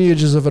the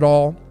lineages of it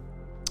all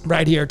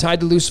right here. Tied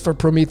to Lucifer,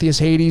 Prometheus,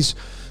 Hades,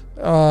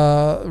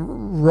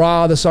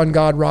 Ra, the sun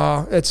god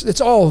Ra.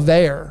 It's all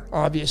there,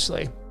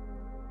 obviously.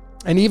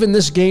 And even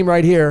this game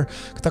right here,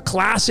 the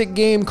classic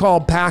game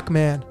called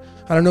Pac-Man.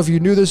 I don't know if you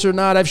knew this or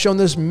not. I've shown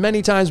this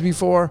many times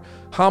before.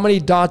 How many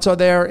dots are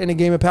there in a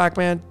game of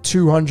Pac-Man?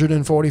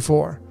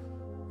 244.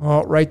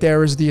 Well, right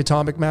there is the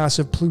atomic mass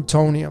of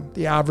plutonium,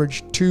 the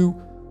average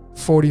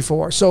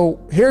 244. So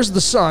here's the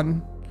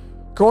sun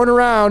going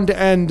around,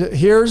 and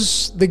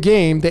here's the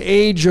game, the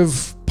age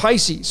of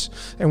Pisces.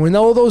 And when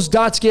all those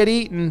dots get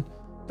eaten,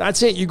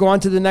 that's it. You go on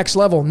to the next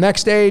level,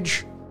 next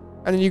age,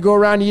 and then you go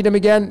around and eat them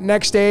again,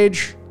 next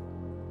stage,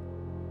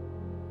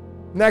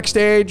 next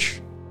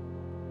stage,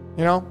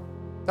 you know?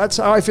 That's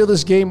how I feel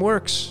this game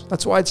works.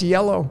 That's why it's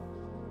yellow.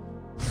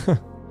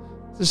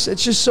 It's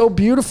just so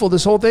beautiful,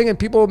 this whole thing. And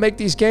people make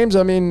these games.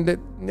 I mean,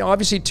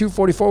 obviously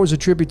 244 was a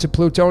tribute to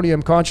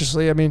plutonium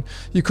consciously. I mean,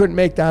 you couldn't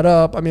make that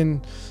up. I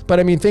mean, but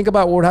I mean, think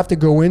about what would have to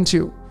go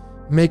into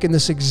making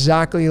this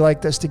exactly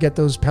like this to get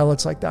those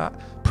pellets like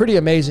that. Pretty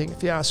amazing,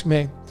 if you ask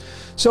me.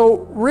 So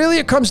really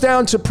it comes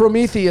down to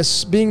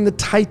Prometheus being the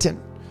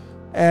Titan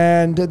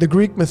and the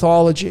Greek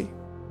mythology,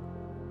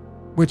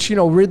 which, you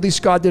know, Ridley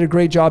Scott did a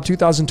great job.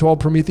 2012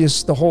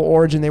 Prometheus, the whole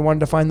origin. They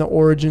wanted to find the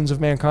origins of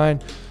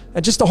mankind.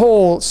 And just the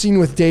whole scene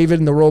with David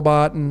and the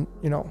robot, and,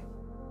 you know,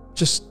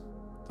 just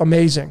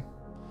amazing.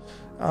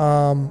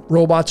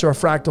 Robots are a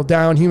fractal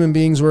down. Human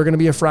beings were going to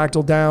be a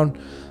fractal down.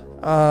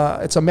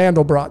 It's a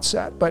Mandelbrot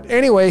set. But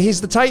anyway,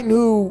 he's the Titan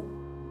who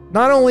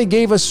not only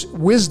gave us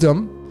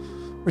wisdom,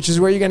 which is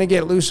where you're going to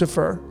get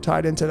Lucifer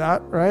tied into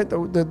that, right?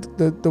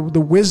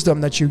 The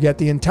wisdom that you get,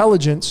 the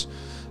intelligence,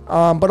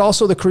 but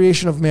also the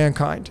creation of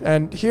mankind.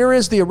 And here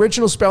is the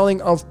original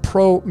spelling of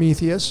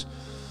Prometheus.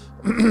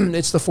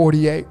 It's the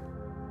 48.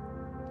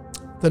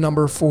 The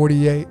number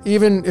 48.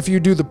 Even if you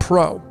do the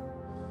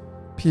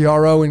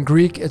P-R-O in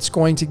Greek, it's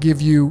going to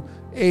give you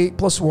 8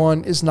 plus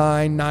 1 is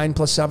 9, 9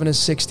 plus 7 is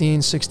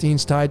 16, 16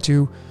 is tied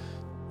to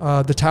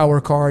the Tower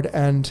card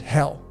and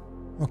Hell.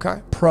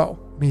 Okay,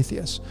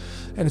 Prometheus.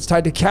 And it's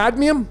tied to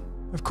cadmium,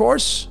 of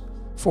course,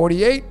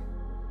 48.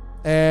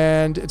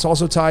 And it's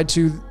also tied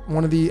to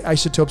one of the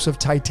isotopes of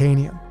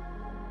titanium.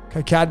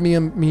 Okay,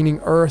 cadmium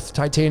meaning Earth,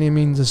 titanium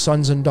means the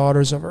sons and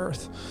daughters of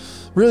Earth.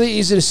 Really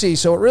easy to see.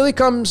 So it really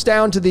comes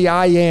down to the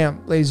I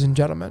am, ladies and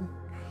gentlemen.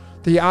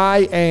 The I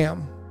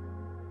am.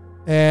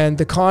 And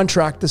the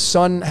contract the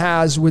sun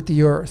has with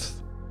the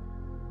earth.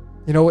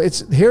 You know,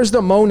 here's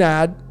the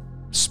monad,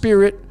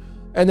 spirit,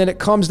 and then it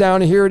comes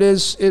down, and here it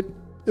is,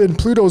 in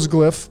Pluto's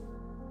glyph,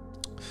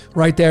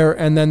 right there,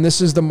 and then this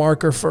is the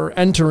marker for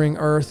entering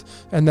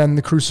earth, and then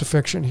the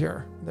crucifixion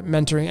here. The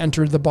mentoring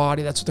entered the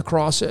body, that's what the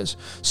cross is.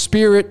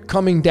 Spirit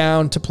coming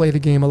down to play the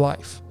game of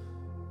life.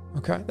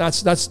 Okay,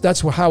 that's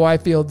how I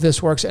feel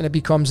this works, and it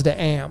becomes the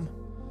am.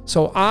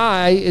 So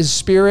I is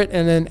spirit,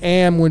 and then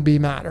am would be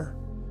matter.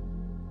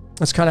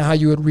 That's kind of how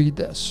you would read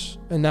this.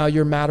 And now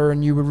you're matter,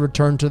 and you would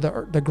return to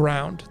the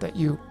ground that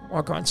you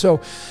walk on.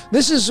 So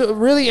this is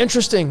really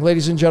interesting,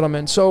 ladies and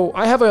gentlemen. So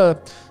I have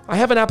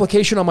an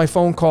application on my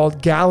phone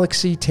called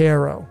Galaxy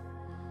Tarot.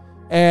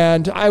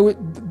 And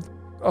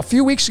a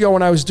few weeks ago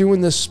when I was doing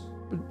this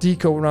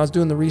decode, when I was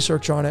doing the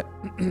research on it,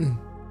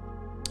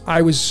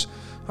 I was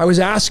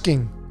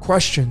asking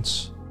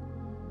questions.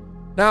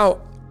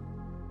 Now,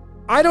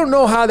 I don't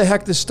know how the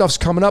heck this stuff's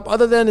coming up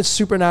other than it's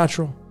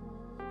supernatural.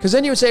 Because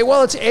then you would say,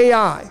 well, it's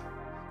AI.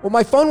 Well,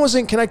 my phone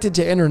wasn't connected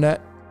to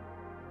internet,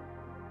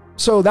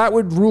 so that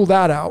would rule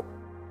that out.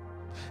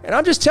 And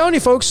I'm just telling you,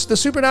 folks, the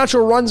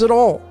supernatural runs it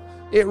all.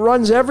 It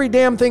runs every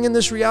damn thing in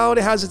this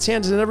reality, has its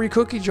hands in every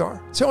cookie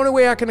jar. It's the only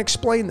way I can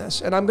explain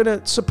this, and I'm going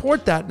to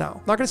support that now.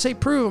 I'm not going to say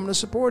prove, I'm going to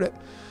support it.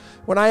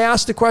 When I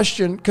asked the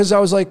question, because I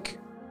was like,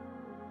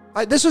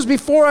 this was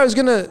before I was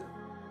going to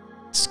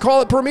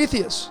call it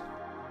Prometheus.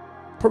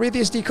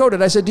 Prometheus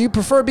Decoded. I said, do you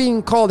prefer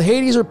being called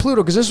Hades or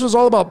Pluto? Because this was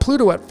all about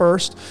Pluto at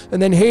first,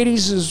 and then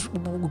Hades is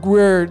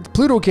where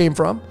Pluto came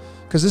from.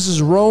 because this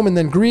is Rome and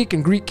then Greek,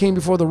 and Greek came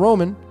before the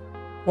Roman.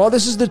 Well,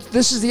 this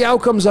is the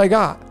outcomes I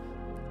got.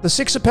 The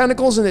Six of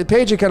Pentacles and the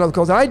Page of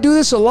Pentacles. I do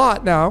this a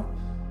lot now.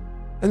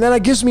 And then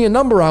it gives me a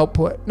number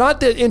output. Not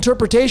the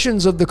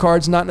interpretations of the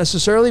cards, not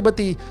necessarily, but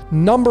the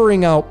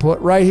numbering output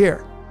right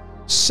here.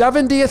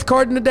 70th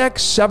card in the deck,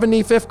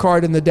 75th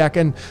card in the deck.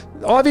 And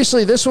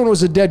obviously this one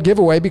was a dead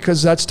giveaway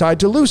because that's tied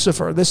to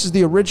Lucifer. This is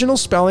the original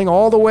spelling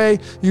all the way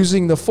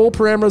using the full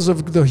parameters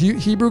of the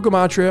Hebrew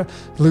gematria,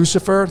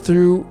 Lucifer,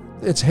 through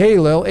its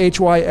Halil,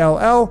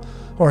 H-Y-L-L,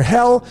 or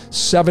Hell,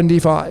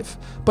 75.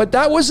 But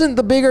that wasn't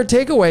the bigger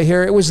takeaway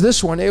here. It was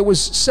this one. It was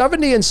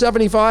 70 and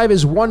 75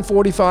 is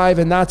 145,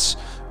 and that's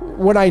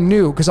what I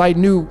knew, because I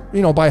knew,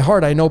 by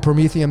heart, I know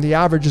Prometheum, the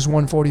average is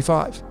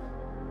 145.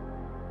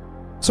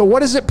 So what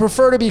does it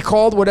prefer to be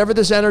called, whatever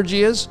this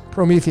energy is?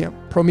 Prometheum,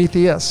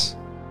 Prometheus,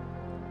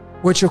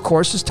 which of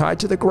course is tied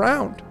to the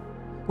ground,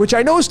 which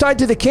I know is tied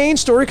to the Cain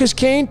story because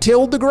Cain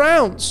tilled the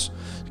grounds.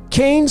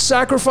 Cain's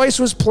sacrifice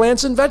was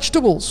plants and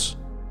vegetables.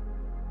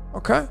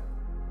 Okay?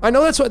 I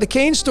know that's what the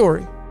Cain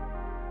story.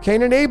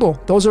 Cain and Abel.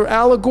 Those are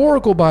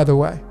allegorical, by the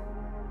way.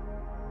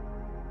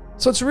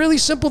 So it's really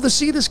simple to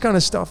see this kind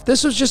of stuff.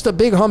 This was just a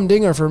big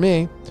humdinger for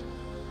me.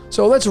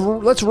 So let's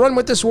run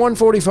with this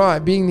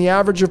 145 being the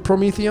average of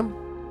Prometheum.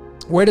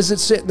 Where does it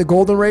sit in the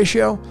golden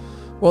ratio?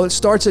 Well, it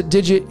starts at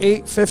digit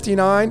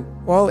 859.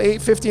 Well,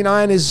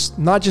 859 is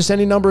not just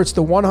any number. It's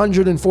the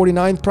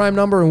 149th prime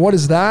number. And what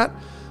is that?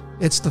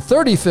 It's the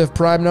 35th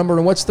prime number.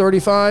 And what's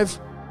 35?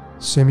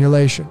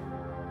 Simulation.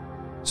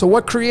 So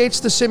what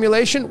creates the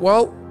simulation?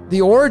 Well,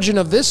 the origin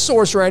of this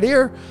source right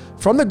here,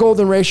 from the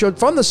golden ratio,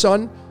 from the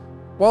sun,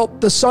 well,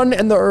 the sun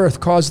and the earth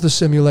caused the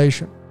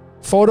simulation.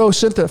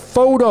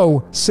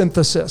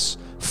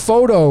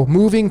 Photosynthesis,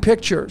 moving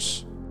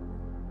pictures.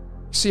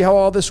 See how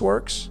all this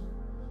works?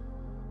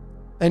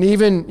 And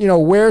even,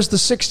 where's the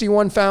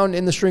 61 found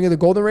in the string of the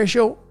golden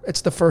ratio?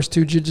 It's the first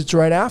two digits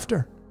right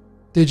after.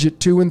 Digit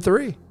 2 and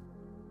 3.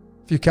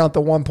 If you count the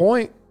 1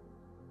 point.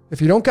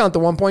 If you don't count the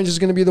 1 point, it's just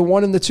going to be the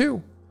 1 and the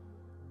 2.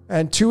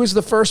 And 2 is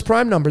the first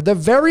prime number. The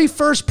very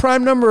first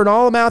prime number in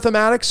all of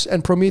mathematics,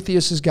 and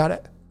Prometheus has got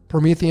it.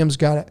 Prometheum's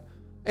got it.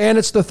 And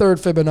it's the third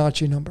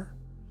Fibonacci number.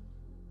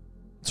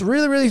 It's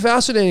really, really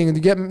fascinating to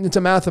get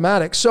into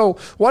mathematics. So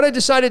what I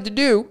decided to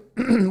do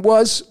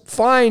was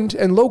find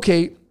and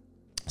locate.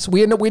 So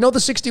we know the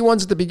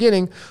 61's at the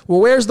beginning.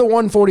 Well, where's the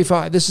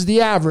 145? This is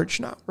the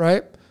average now,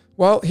 right?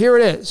 Well, here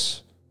it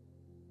is.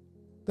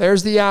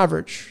 There's the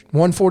average,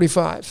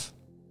 145.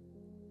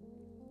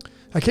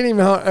 I can't even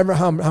remember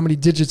how many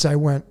digits I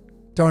went.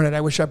 Darn it, I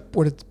wish I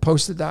would have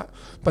posted that.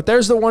 But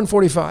there's the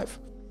 145.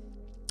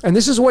 And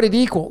this is what it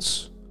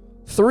equals.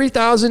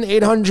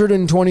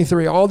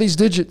 3,823, all these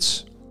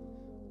digits.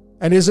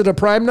 And is it a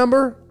prime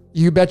number?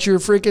 You bet your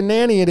freaking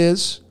nanny it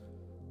is.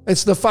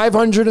 It's the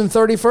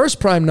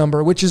 531st prime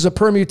number, which is a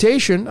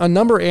permutation, a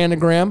number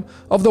anagram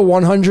of the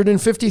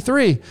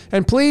 153.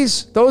 And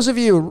please, those of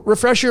you,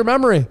 refresh your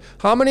memory.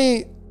 How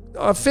many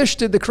fish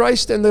did the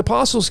Christ and the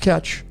apostles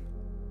catch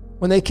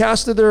when they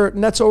casted their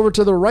nets over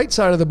to the right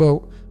side of the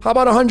boat? How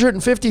about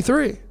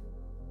 153?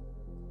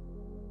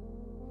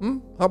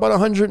 How about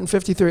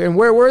 153? And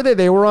where were they?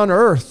 They were on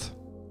earth.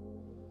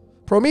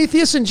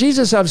 Prometheus and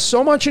Jesus have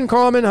so much in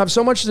common, have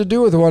so much to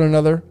do with one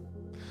another.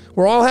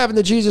 We're all having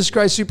the Jesus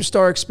Christ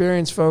Superstar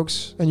experience,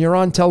 folks, and you're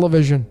on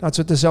television. That's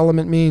what this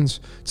element means.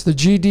 It's the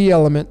GD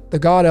element, the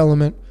God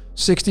element.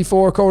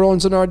 64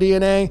 codons in our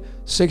DNA,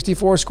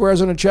 64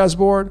 squares on a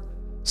chessboard,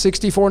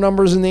 64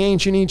 numbers in the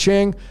ancient I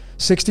Ching,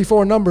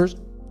 64 numbers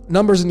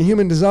in the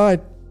human design.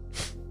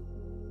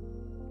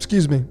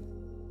 Excuse me.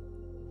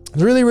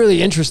 It's really,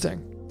 really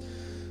interesting.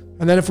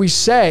 And then if we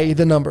say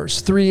the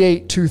numbers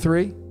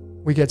 3823,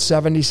 we get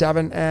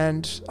 77,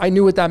 and I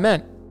knew what that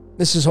meant.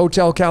 This is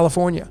Hotel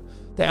California.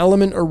 The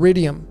element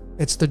iridium.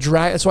 It's the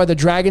that's why the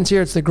dragon's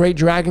here. It's the great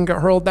dragon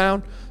got hurled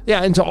down.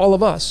 Yeah, into all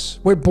of us.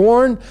 We're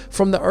born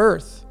from the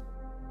earth.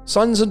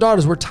 Sons and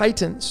daughters, we're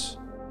titans.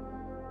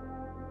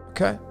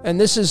 Okay? And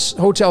this is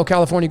Hotel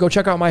California. Go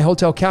check out my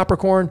Hotel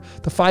Capricorn.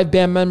 The 5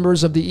 band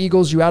members of the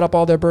Eagles, you add up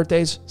all their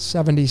birthdays,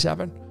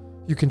 77.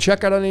 You can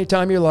check out any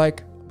time you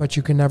like, but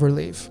you can never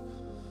leave.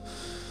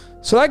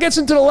 So that gets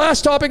into the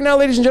last topic now,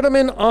 ladies and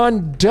gentlemen,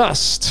 on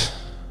dust.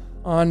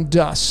 On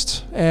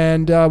dust.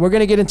 And we're going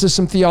to get into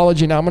some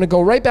theology now. I'm going to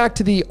go right back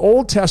to the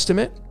Old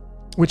Testament,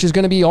 which is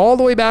going to be all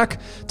the way back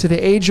to the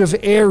age of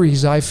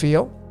Aries, I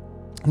feel.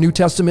 New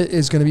Testament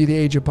is going to be the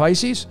age of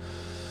Pisces.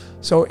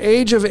 So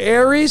age of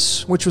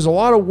Aries, which was a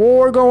lot of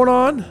war going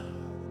on.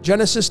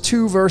 Genesis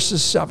 2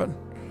 verses 7.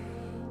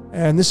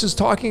 And this is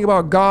talking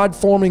about God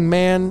forming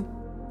man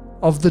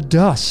of the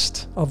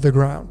dust of the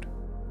ground.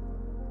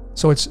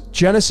 So it's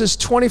Genesis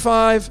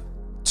 25,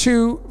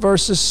 2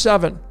 verses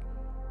 7.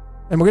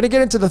 And we're going to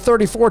get into the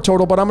 34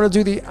 total, but I'm going to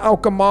do the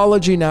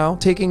alchemology now,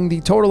 taking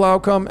the total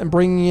outcome and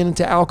bringing it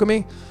into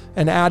alchemy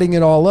and adding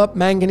it all up.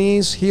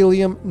 Manganese,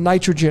 helium,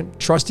 nitrogen.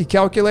 Trusty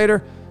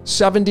calculator,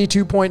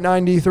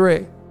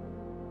 72.93.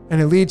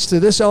 And it leads to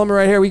this element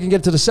right here. We can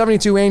get to the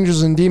 72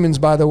 angels and demons,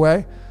 by the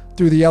way,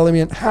 through the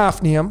element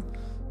hafnium.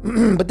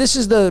 But this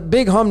is the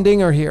big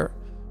humdinger here.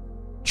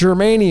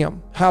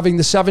 Germanium having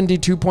the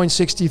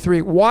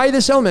 72.63. Why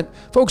this element?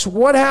 Folks,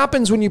 what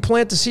happens when you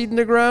plant the seed in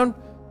the ground?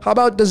 How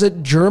about, does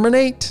it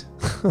germinate?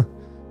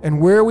 And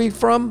where are we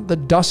from? The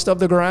dust of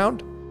the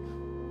ground?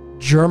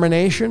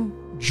 Germination,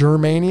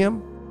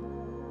 germanium.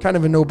 Kind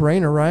of a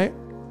no-brainer, right?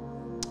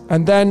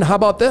 And then how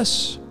about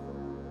this?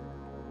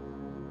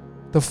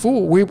 The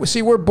fool.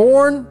 We're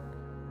born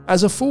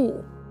as a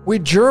fool. We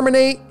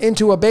germinate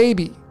into a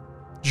baby.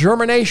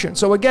 Germination.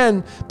 So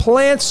again,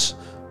 plants,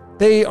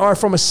 they are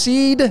from a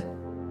seed,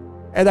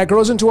 and that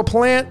grows into a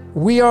plant.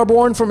 We are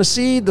born from a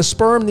seed, the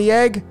sperm, the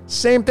egg,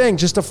 same thing,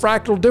 just a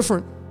fractal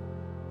different.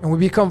 And we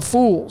become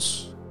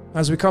fools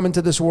as we come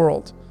into this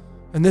world.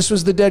 And this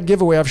was the dead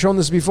giveaway. I've shown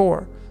this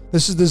before.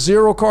 This is the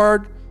 0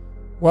 card.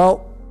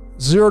 Well,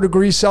 0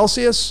 degrees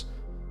Celsius,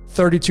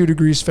 32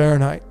 degrees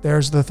Fahrenheit.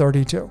 There's the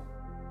 32.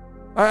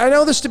 I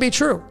know this to be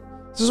true.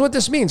 This is what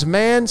this means.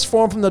 Man's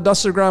formed from the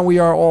dust of the ground. We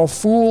are all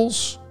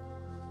fools.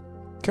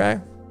 Okay?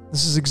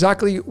 This is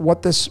exactly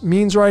what this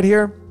means right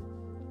here.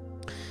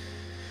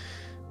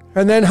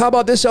 And then how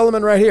about this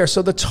element right here?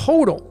 So the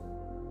total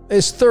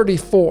is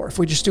 34, if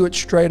we just do it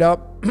straight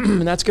up.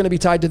 And that's going to be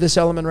tied to this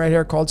element right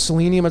here called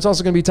selenium. It's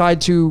also going to be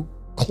tied to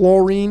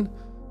chlorine,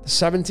 the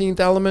 17th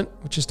element,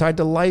 which is tied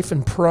to life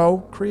and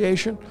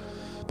procreation.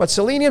 But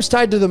selenium's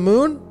tied to the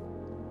moon.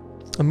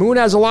 The moon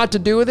has a lot to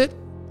do with it.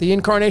 The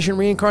incarnation,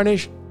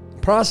 reincarnation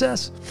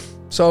process.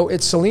 So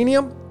it's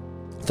selenium,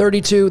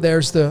 32.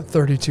 There's the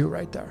 32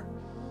 right there.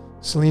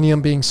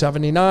 Selenium being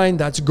 79,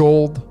 that's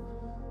gold.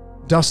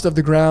 Dust of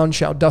the ground,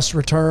 shall dust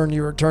return.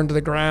 You return to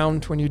the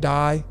ground when you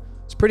die.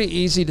 It's pretty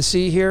easy to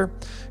see here.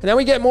 And then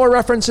we get more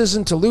references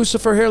into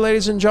Lucifer here,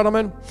 ladies and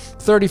gentlemen.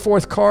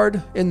 34th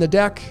card in the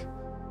deck,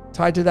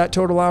 tied to that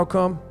total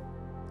outcome.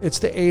 It's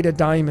the 8 of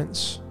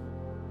diamonds.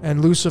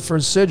 And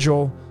Lucifer's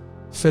sigil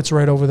fits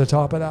right over the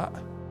top of that.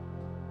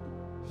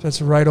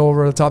 Fits right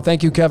over the top.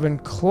 Thank you, Kevin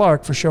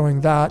Clark, for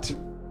showing that.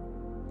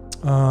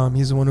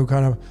 He's the one who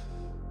kind of...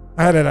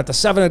 I had it at the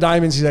 7 of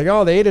diamonds. He's like,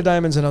 oh, the 8 of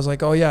diamonds. And I was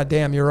like, oh, yeah,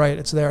 damn, you're right.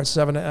 It's there. It's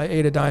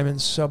 8 of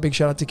diamonds. So big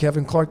shout out to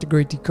Kevin Clark, the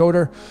great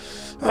decoder.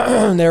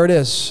 And there it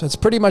is. It's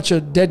pretty much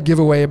a dead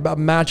giveaway, a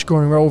match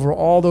going over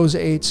all those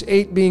 8s.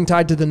 8 being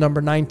tied to the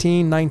number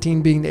 19,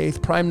 19 being the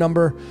 8th prime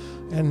number,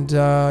 and,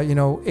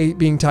 8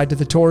 being tied to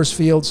the Taurus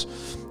fields.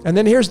 And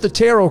then here's the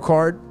tarot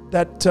card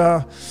that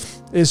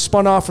is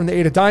spun off from the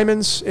 8 of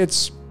diamonds.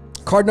 It's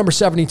card number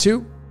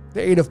 72,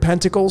 the 8 of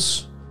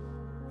pentacles.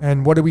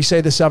 And what did we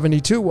say the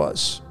 72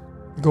 was?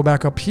 Go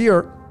back up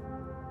here,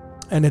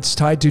 and it's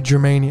tied to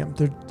germanium,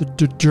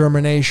 the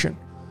germination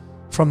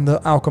from the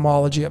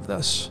alchemology of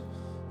this.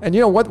 And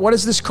you know what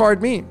does this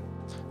card mean?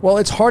 Well,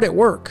 it's hard at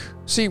work.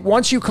 See,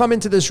 once you come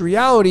into this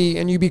reality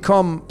and you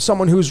become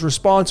someone who's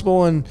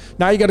responsible, and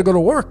now you got to go to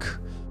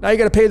work. Now you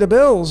got to pay the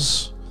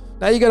bills.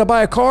 Now you got to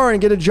buy a car and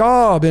get a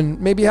job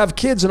and maybe have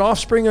kids and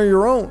offspring of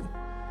your own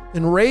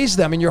and raise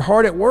them, and you're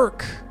hard at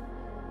work.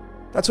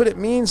 That's what it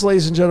means,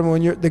 ladies and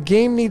gentlemen, when the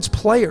game needs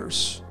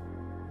players.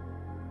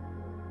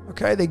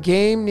 Okay, the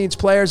game needs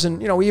players.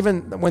 And,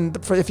 even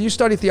if you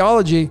study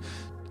theology,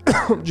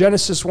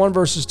 Genesis 1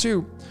 verses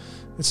 2,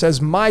 it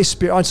says, my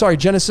spirit, I'm sorry,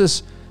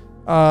 Genesis,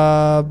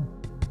 what's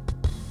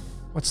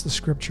the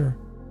scripture?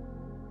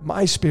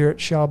 My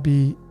spirit shall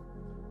be,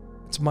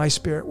 it's my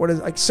spirit. What is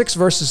it? Like 6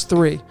 verses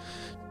 3.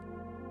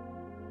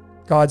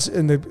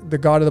 The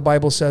God of the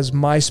Bible says,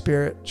 my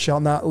spirit shall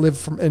not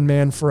live in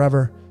man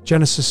forever.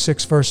 Genesis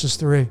 6 verses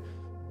 3.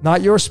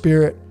 Not your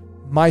spirit,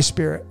 my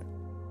spirit.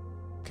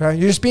 Okay,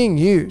 you're just being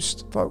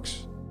used,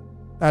 folks,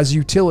 as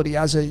utility,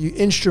 as an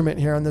instrument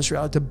here on this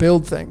reality to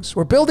build things.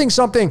 We're building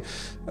something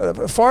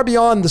far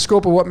beyond the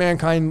scope of what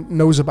mankind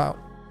knows about.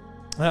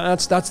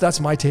 That's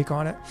my take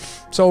on it.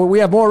 So we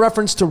have more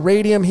reference to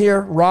radium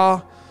here,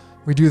 Ra.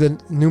 We do the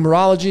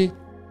numerology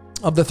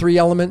of the 3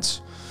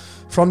 elements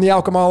from the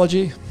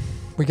alchemology.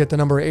 We get the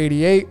number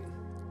 88,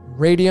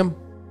 radium.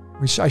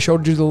 I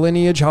showed you the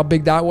lineage, how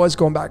big that was,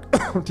 going back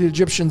to the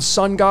Egyptian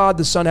sun god,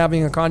 the sun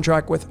having a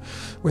contract with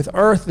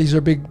Earth. These are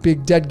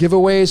big dead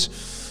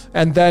giveaways.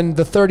 And then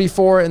the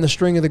 34 in the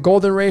string of the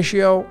golden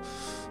ratio.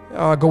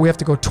 We have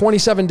to go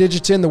 27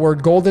 digits in. The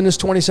word golden is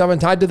 27,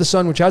 tied to the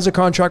sun, which has a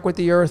contract with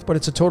the Earth, but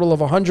it's a total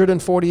of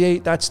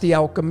 148. That's the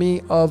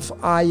alchemy of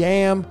I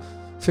am.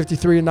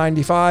 53 and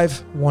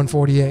 95,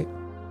 148.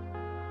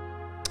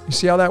 You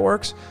see how that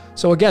works?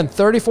 So again,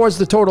 34 is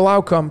the total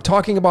outcome,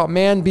 talking about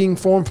man being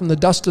formed from the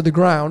dust of the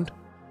ground.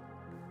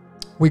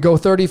 We go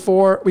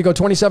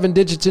 27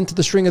 digits into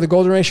the string of the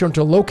golden ratio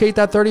to locate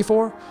that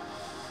 34.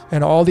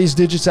 And all these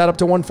digits add up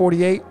to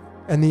 148.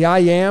 And the I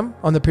am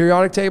on the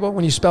periodic table,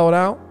 when you spell it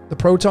out, the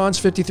protons,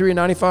 53 and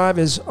 95,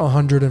 is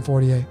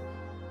 148.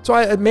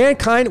 So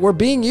mankind, we're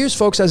being used,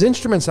 folks, as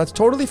instruments. That's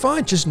totally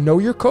fine. Just know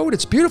your code.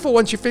 It's beautiful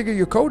once you figure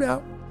your code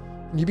out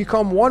and you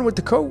become one with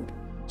the code.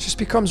 Just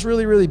becomes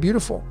really, really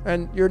beautiful.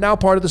 And you're now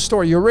part of the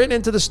story. You're written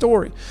into the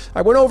story.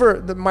 I went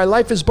over My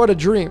Life is But a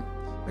Dream.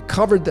 I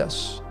covered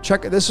this.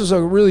 This is a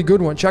really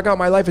good one. Check out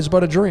My Life is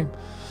But a Dream.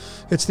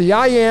 It's the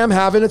I am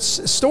having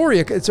its story.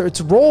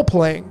 It's role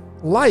playing.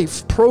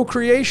 life,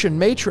 procreation,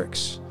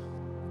 matrix,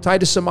 tied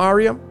to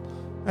Samarium.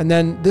 And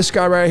then this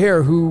guy right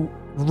here who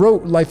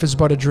wrote Life is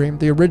But a Dream,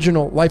 the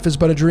original Life is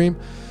But a Dream,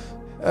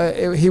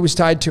 he was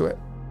tied to it.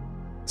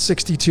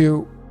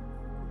 62,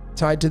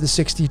 tied to the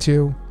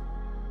 62.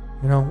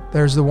 You know,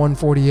 there's the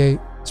 148.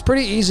 It's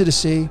pretty easy to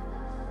see.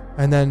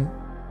 And then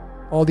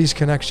all these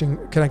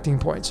connecting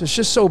points. It's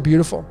just so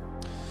beautiful.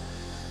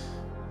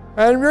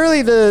 And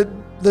really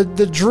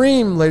the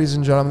dream, ladies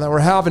and gentlemen, that we're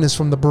having is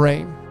from the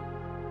brain,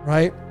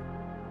 right?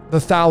 The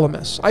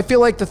thalamus. I feel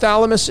like the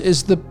thalamus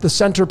is the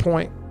center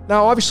point.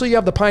 Now, obviously you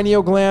have the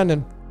pineal gland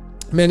and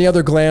many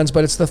other glands,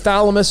 but it's the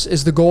thalamus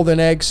is the golden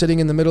egg sitting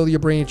in the middle of your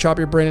brain. You chop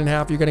your brain in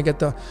half, you're going to get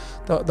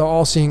the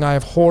all-seeing eye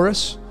of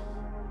Horus,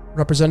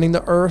 representing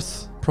the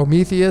earth,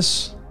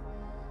 Prometheus,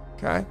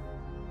 okay?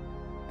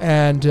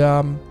 And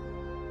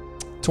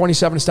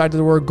 27 is tied to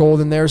the word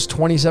golden. There's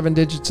 27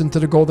 digits into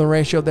the golden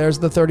ratio. There's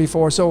the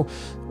 34. So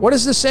what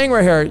is this saying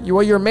right here?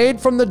 Well, you're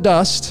made from the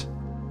dust,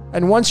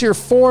 and once you're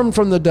formed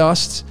from the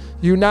dust,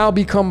 you now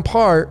become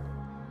part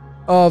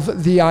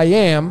of the I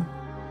am.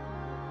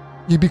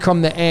 You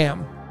become the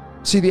am.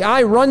 See, the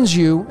I runs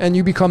you, and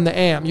you become the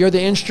am. You're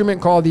the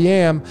instrument called the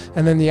am,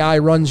 and then the I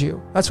runs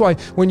you. That's why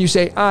when you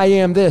say, I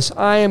am this,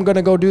 I am going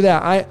to go do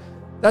that,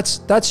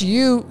 that's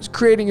you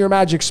creating your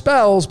magic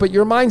spells, but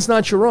your mind's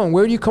not your own.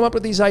 Where do you come up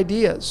with these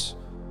ideas?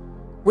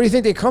 Where do you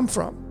think they come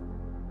from?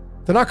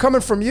 They're not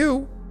coming from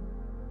you.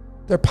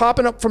 They're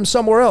popping up from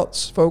somewhere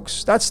else,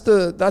 folks. That's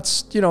the God,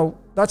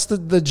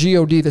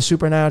 the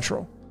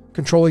supernatural,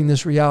 controlling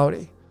this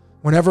reality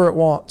whenever it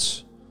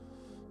wants.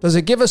 Does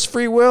it give us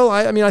free will?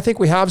 I mean, I think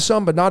we have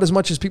some, but not as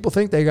much as people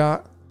think they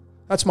got.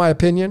 That's my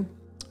opinion.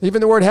 Even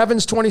the word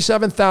heaven's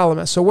 27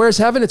 thalamus. So where's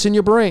heaven? It's in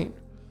your brain.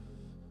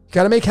 You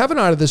got to make heaven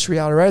out of this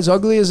reality, right? As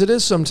ugly as it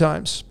is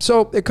sometimes.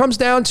 So it comes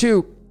down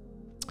to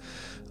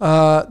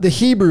the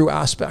Hebrew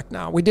aspect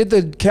now. We did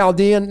the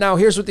Chaldean. Now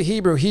here's what the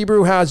Hebrew.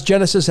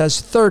 Genesis has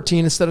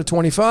 13 instead of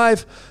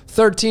 25.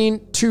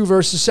 13, 2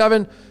 verses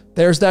 7.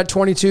 There's that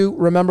 22.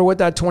 Remember what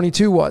that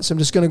 22 was. I'm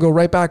just going to go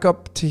right back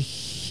up to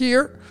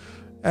here.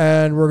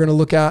 And we're going to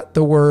look at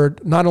the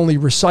word, not only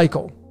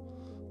recycle,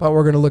 but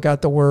we're going to look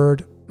at the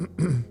word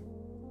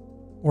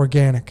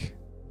organic.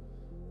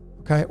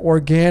 Okay,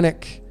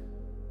 organic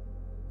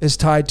is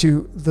tied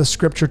to the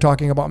scripture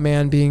talking about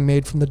man being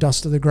made from the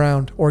dust of the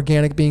ground.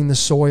 Organic being the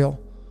soil.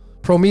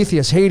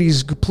 Prometheus,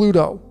 Hades,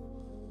 Pluto.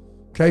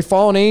 Okay,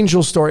 fallen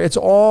angel story. It's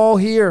all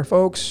here,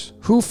 folks.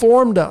 Who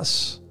formed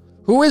us?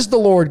 Who is the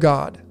Lord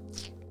God?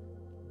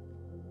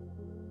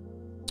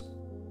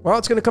 Well,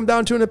 it's going to come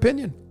down to an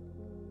opinion.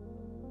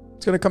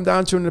 It's going to come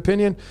down to an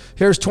opinion.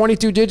 Here's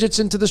 22 digits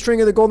into the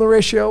string of the golden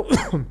ratio.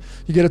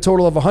 You get a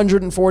total of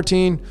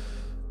 114.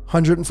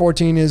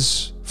 114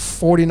 is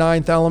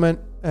 49th element.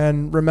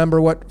 And remember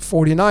what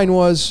 49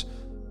 was?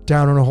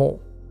 Down in a hole.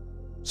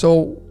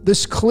 So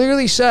this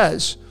clearly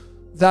says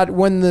that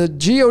when the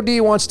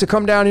God wants to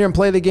come down here and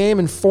play the game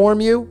and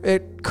form you,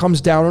 it comes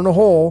down in a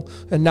hole,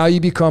 and now you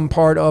become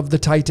part of the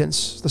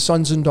Titans, the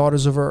sons and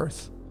daughters of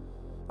Earth.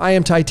 I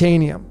am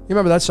titanium. You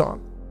remember that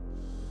song?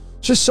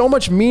 Just so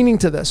much meaning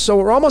to this. So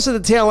we're almost at the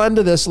tail end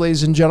of this,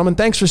 ladies and gentlemen.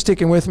 Thanks for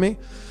sticking with me.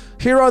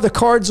 Here are the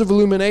cards of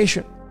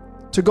illumination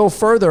to go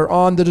further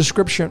on the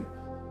description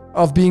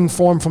of being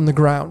formed from the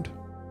ground,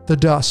 the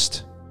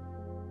dust.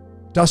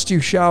 Dust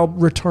you shall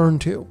return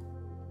to.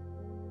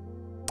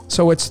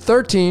 So it's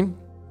 13,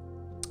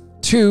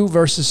 2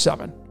 verses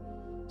 7.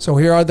 So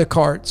here are the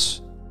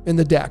cards in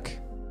the deck.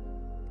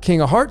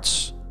 King of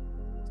Hearts,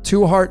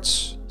 2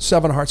 hearts,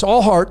 7 hearts,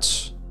 all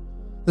hearts.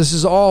 This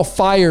is all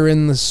fire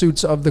in the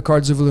suits of the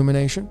cards of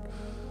illumination.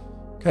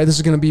 Okay, this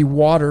is going to be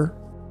water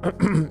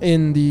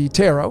in the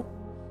tarot,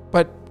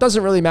 but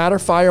doesn't really matter.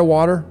 Fire,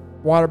 water.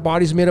 Water,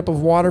 body's made up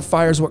of water.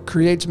 Fire is what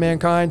creates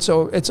mankind.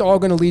 So it's all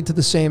going to lead to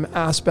the same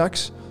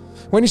aspects.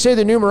 When you say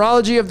the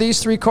numerology of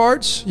these 3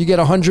 cards, you get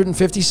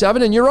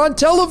 157 and you're on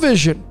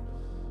television.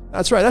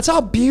 That's right. That's how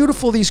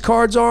beautiful these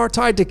cards are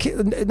tied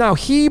to now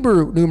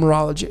Hebrew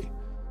numerology.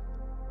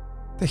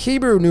 The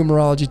Hebrew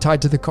numerology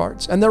tied to the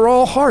cards, and they're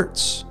all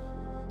hearts.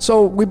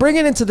 So we bring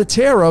it into the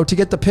tarot to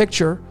get the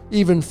picture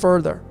even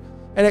further.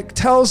 And it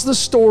tells the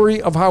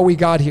story of how we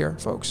got here,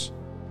 folks.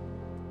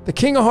 The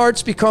King of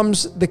Hearts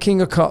becomes the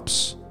King of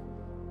Cups,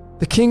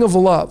 the King of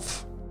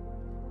Love.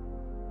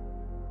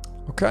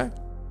 Okay?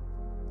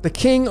 The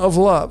King of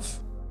Love.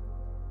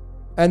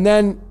 And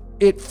then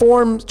it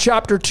forms,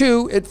 chapter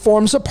 2, it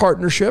forms a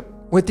partnership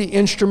with the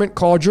instrument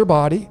called your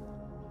body.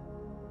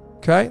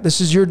 Okay? This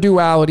is your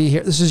duality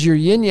here. This is your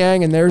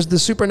yin-yang, and there's the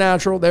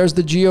supernatural. There's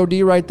the God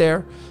right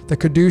there, the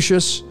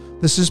caduceus.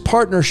 This is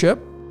partnership.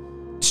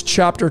 It's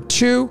chapter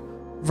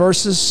 2,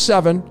 verses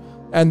 7.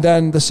 And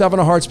then the 7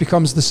 of Hearts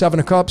becomes the 7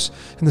 of Cups.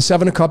 And the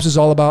 7 of Cups is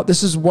all about,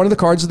 this is one of the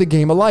cards of the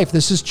game of life.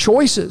 This is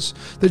choices.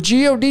 The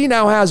God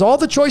now has all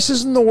the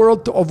choices in the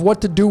world of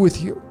what to do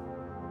with you.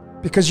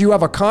 Because you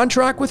have a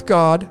contract with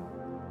God.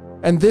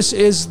 And this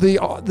is the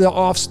God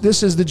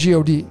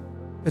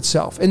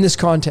itself in this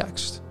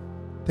context.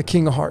 The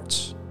King of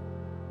Hearts.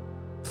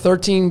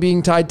 13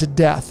 being tied to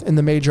death in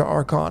the major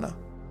arcana.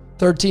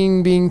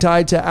 13 being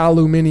tied to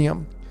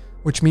aluminium,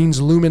 which means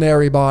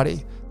luminary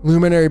body.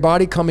 Luminary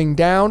body coming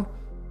down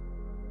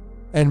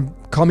and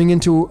coming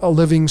into a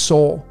living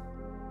soul.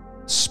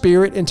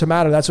 Spirit into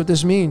matter. That's what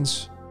this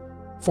means.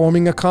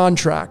 Forming a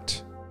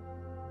contract.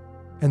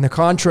 And the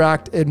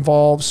contract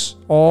involves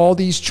all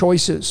these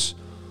choices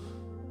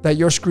that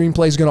your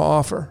screenplay is going to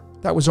offer.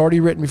 That was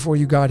already written before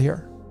you got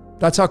here.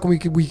 That's how we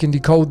can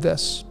decode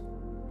this.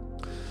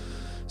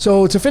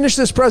 So to finish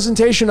this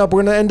presentation up,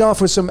 we're going to end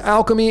off with some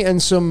alchemy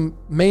and some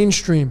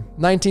mainstream.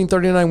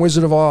 1939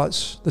 Wizard of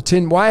Oz.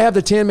 Why I have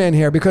the Tin Man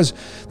here? Because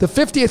the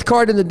 50th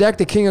card in the deck,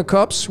 the King of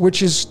Cups,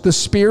 which is the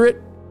spirit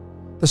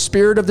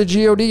of the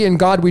God, in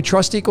God we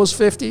trust equals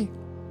 50.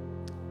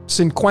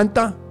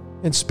 50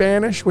 in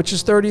Spanish, which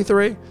is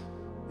 33.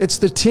 It's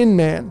the Tin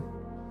Man.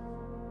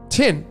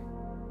 Tin,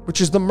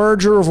 which is the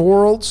merger of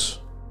worlds.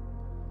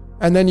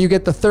 And then you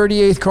get the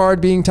 38th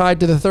card being tied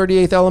to the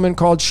 38th element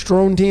called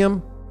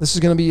strontium. This is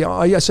going to be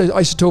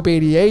isotope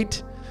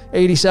 88.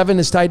 87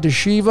 is tied to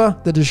Shiva,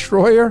 the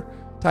destroyer,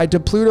 tied to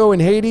Pluto and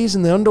Hades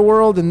in the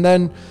underworld. And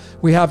then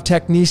we have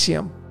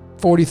technetium,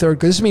 43rd,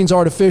 because this means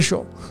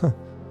artificial.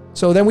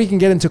 So then we can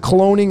get into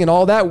cloning and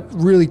all that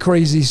really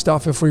crazy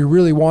stuff if we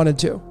really wanted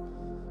to.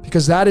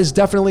 Because that is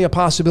definitely a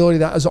possibility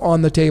that is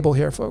on the table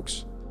here,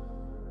 folks.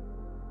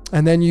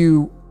 And then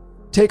you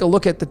take a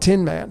look at the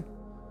Tin Man.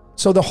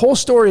 So the whole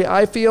story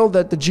I feel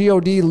that the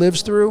God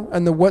lives through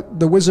and what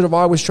the Wizard of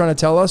Oz was trying to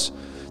tell us,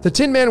 the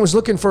Tin Man was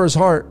looking for his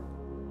heart.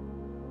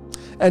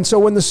 And so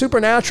when the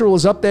supernatural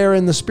is up there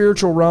in the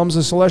spiritual realms,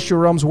 the celestial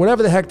realms,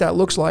 whatever the heck that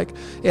looks like,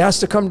 it has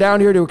to come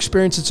down here to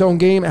experience its own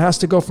game. It has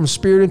to go from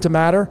spirit into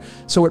matter.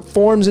 So it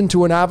forms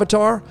into an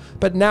avatar,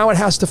 but now it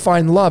has to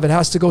find love. It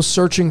has to go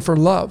searching for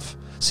love.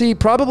 See,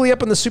 probably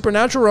up in the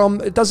supernatural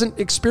realm, it doesn't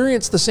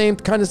experience the same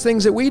kind of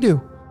things that we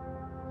do.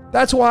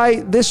 That's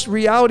why this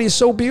reality is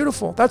so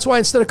beautiful. That's why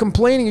instead of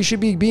complaining, you should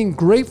be being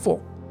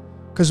grateful.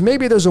 Because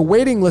maybe there's a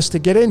waiting list to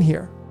get in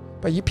here.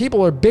 But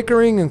people are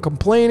bickering and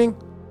complaining.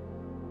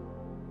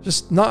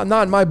 Just not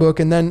in my book.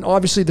 And then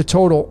obviously the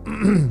total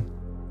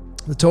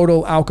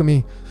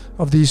alchemy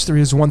of these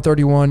three is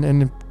 131.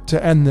 And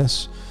to end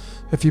this,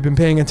 if you've been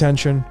paying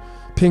attention,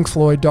 Pink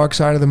Floyd, Dark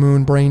Side of the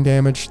Moon, Brain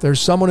Damage.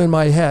 There's someone in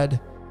my head,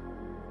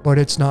 but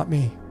it's not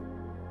me.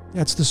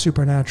 That's the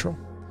supernatural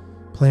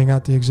playing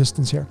out the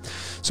existence here.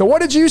 So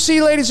what did you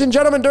see, ladies and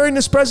gentlemen, during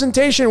this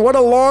presentation? What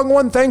a long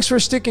one. Thanks for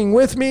sticking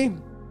with me.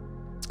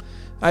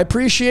 I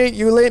appreciate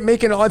you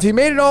making it. If you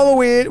made it all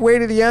the way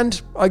to the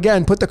end,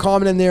 again, put the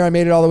comment in there. I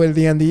made it all the way to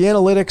the end. The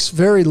analytics,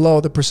 very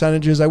low, the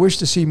percentages. I wish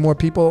to see more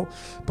people,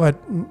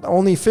 but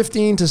only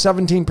 15 to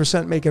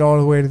 17% make it all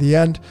the way to the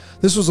end.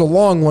 This was a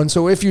long one,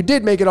 so if you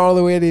did make it all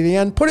the way to the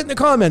end, put it in the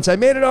comments. I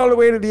made it all the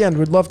way to the end.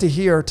 We'd love to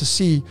hear, to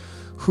see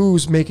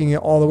who's making it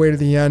all the way to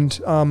the end.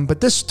 But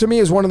this, to me,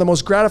 is one of the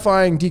most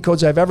gratifying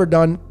decodes I've ever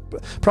done,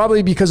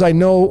 probably because I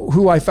know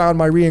who I found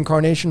my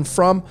reincarnation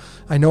from.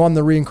 I know I'm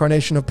the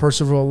reincarnation of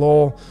Percival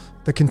Lowell,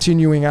 the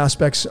continuing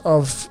aspects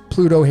of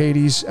Pluto,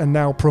 Hades, and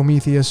now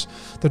Prometheus,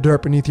 the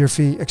dirt beneath your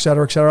feet,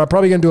 etc., etc. I'm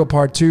probably going to do a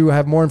part 2. I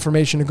have more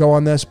information to go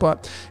on this.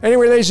 But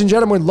anyway, ladies and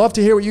gentlemen, love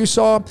to hear what you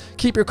saw.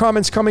 Keep your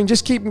comments coming.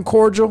 Just keep them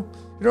cordial.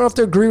 You don't have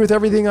to agree with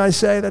everything I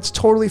say. That's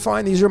totally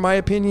fine. These are my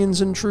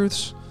opinions and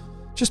truths.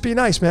 Just be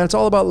nice, man. It's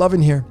all about love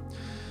in here.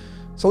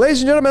 So,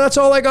 ladies and gentlemen, that's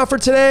all I got for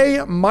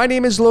today. My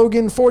name is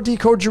Logan for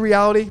Decode Your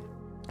Reality.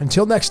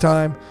 Until next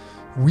time,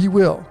 we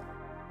will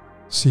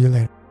see you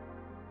later.